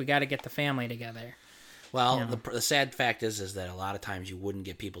Christmas. We got to get the family together. Well, the sad fact is that a lot of times you wouldn't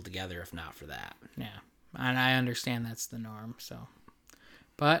get people together if not for that. Yeah, and I understand that's the norm. So,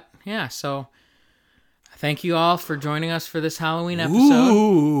 but yeah, so thank you all for joining us for this Halloween episode.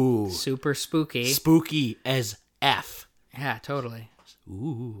 Ooh, super spooky, spooky as F. Yeah, totally.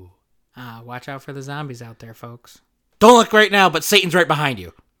 Ooh, watch out for the zombies out there, folks. Don't look right now, but Satan's right behind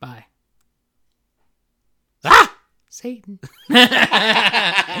you. Bye. Satan.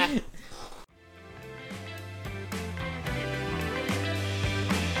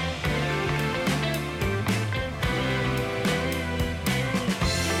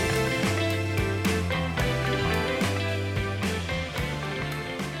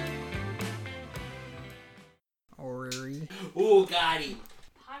 Ori. Ooh, got him.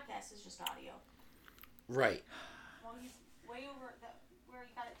 Podcast is just audio. Right. Well, he's way over where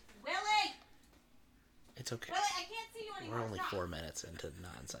you got it. Willie! It's okay. Willie, I can't see you anymore. We're only Stop. 4 minutes into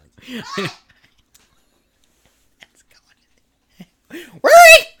nonsense.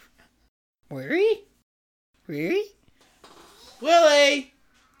 Worry! Worry? Worry? Willie!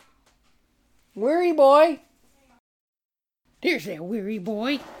 Worry boy. There's that weary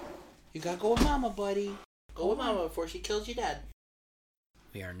boy. You gotta go with Mama, buddy. Go with Mama before she kills you dead.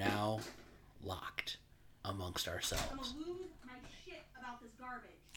 We are now locked amongst I'm ourselves. gonna lose my shit about this garbage.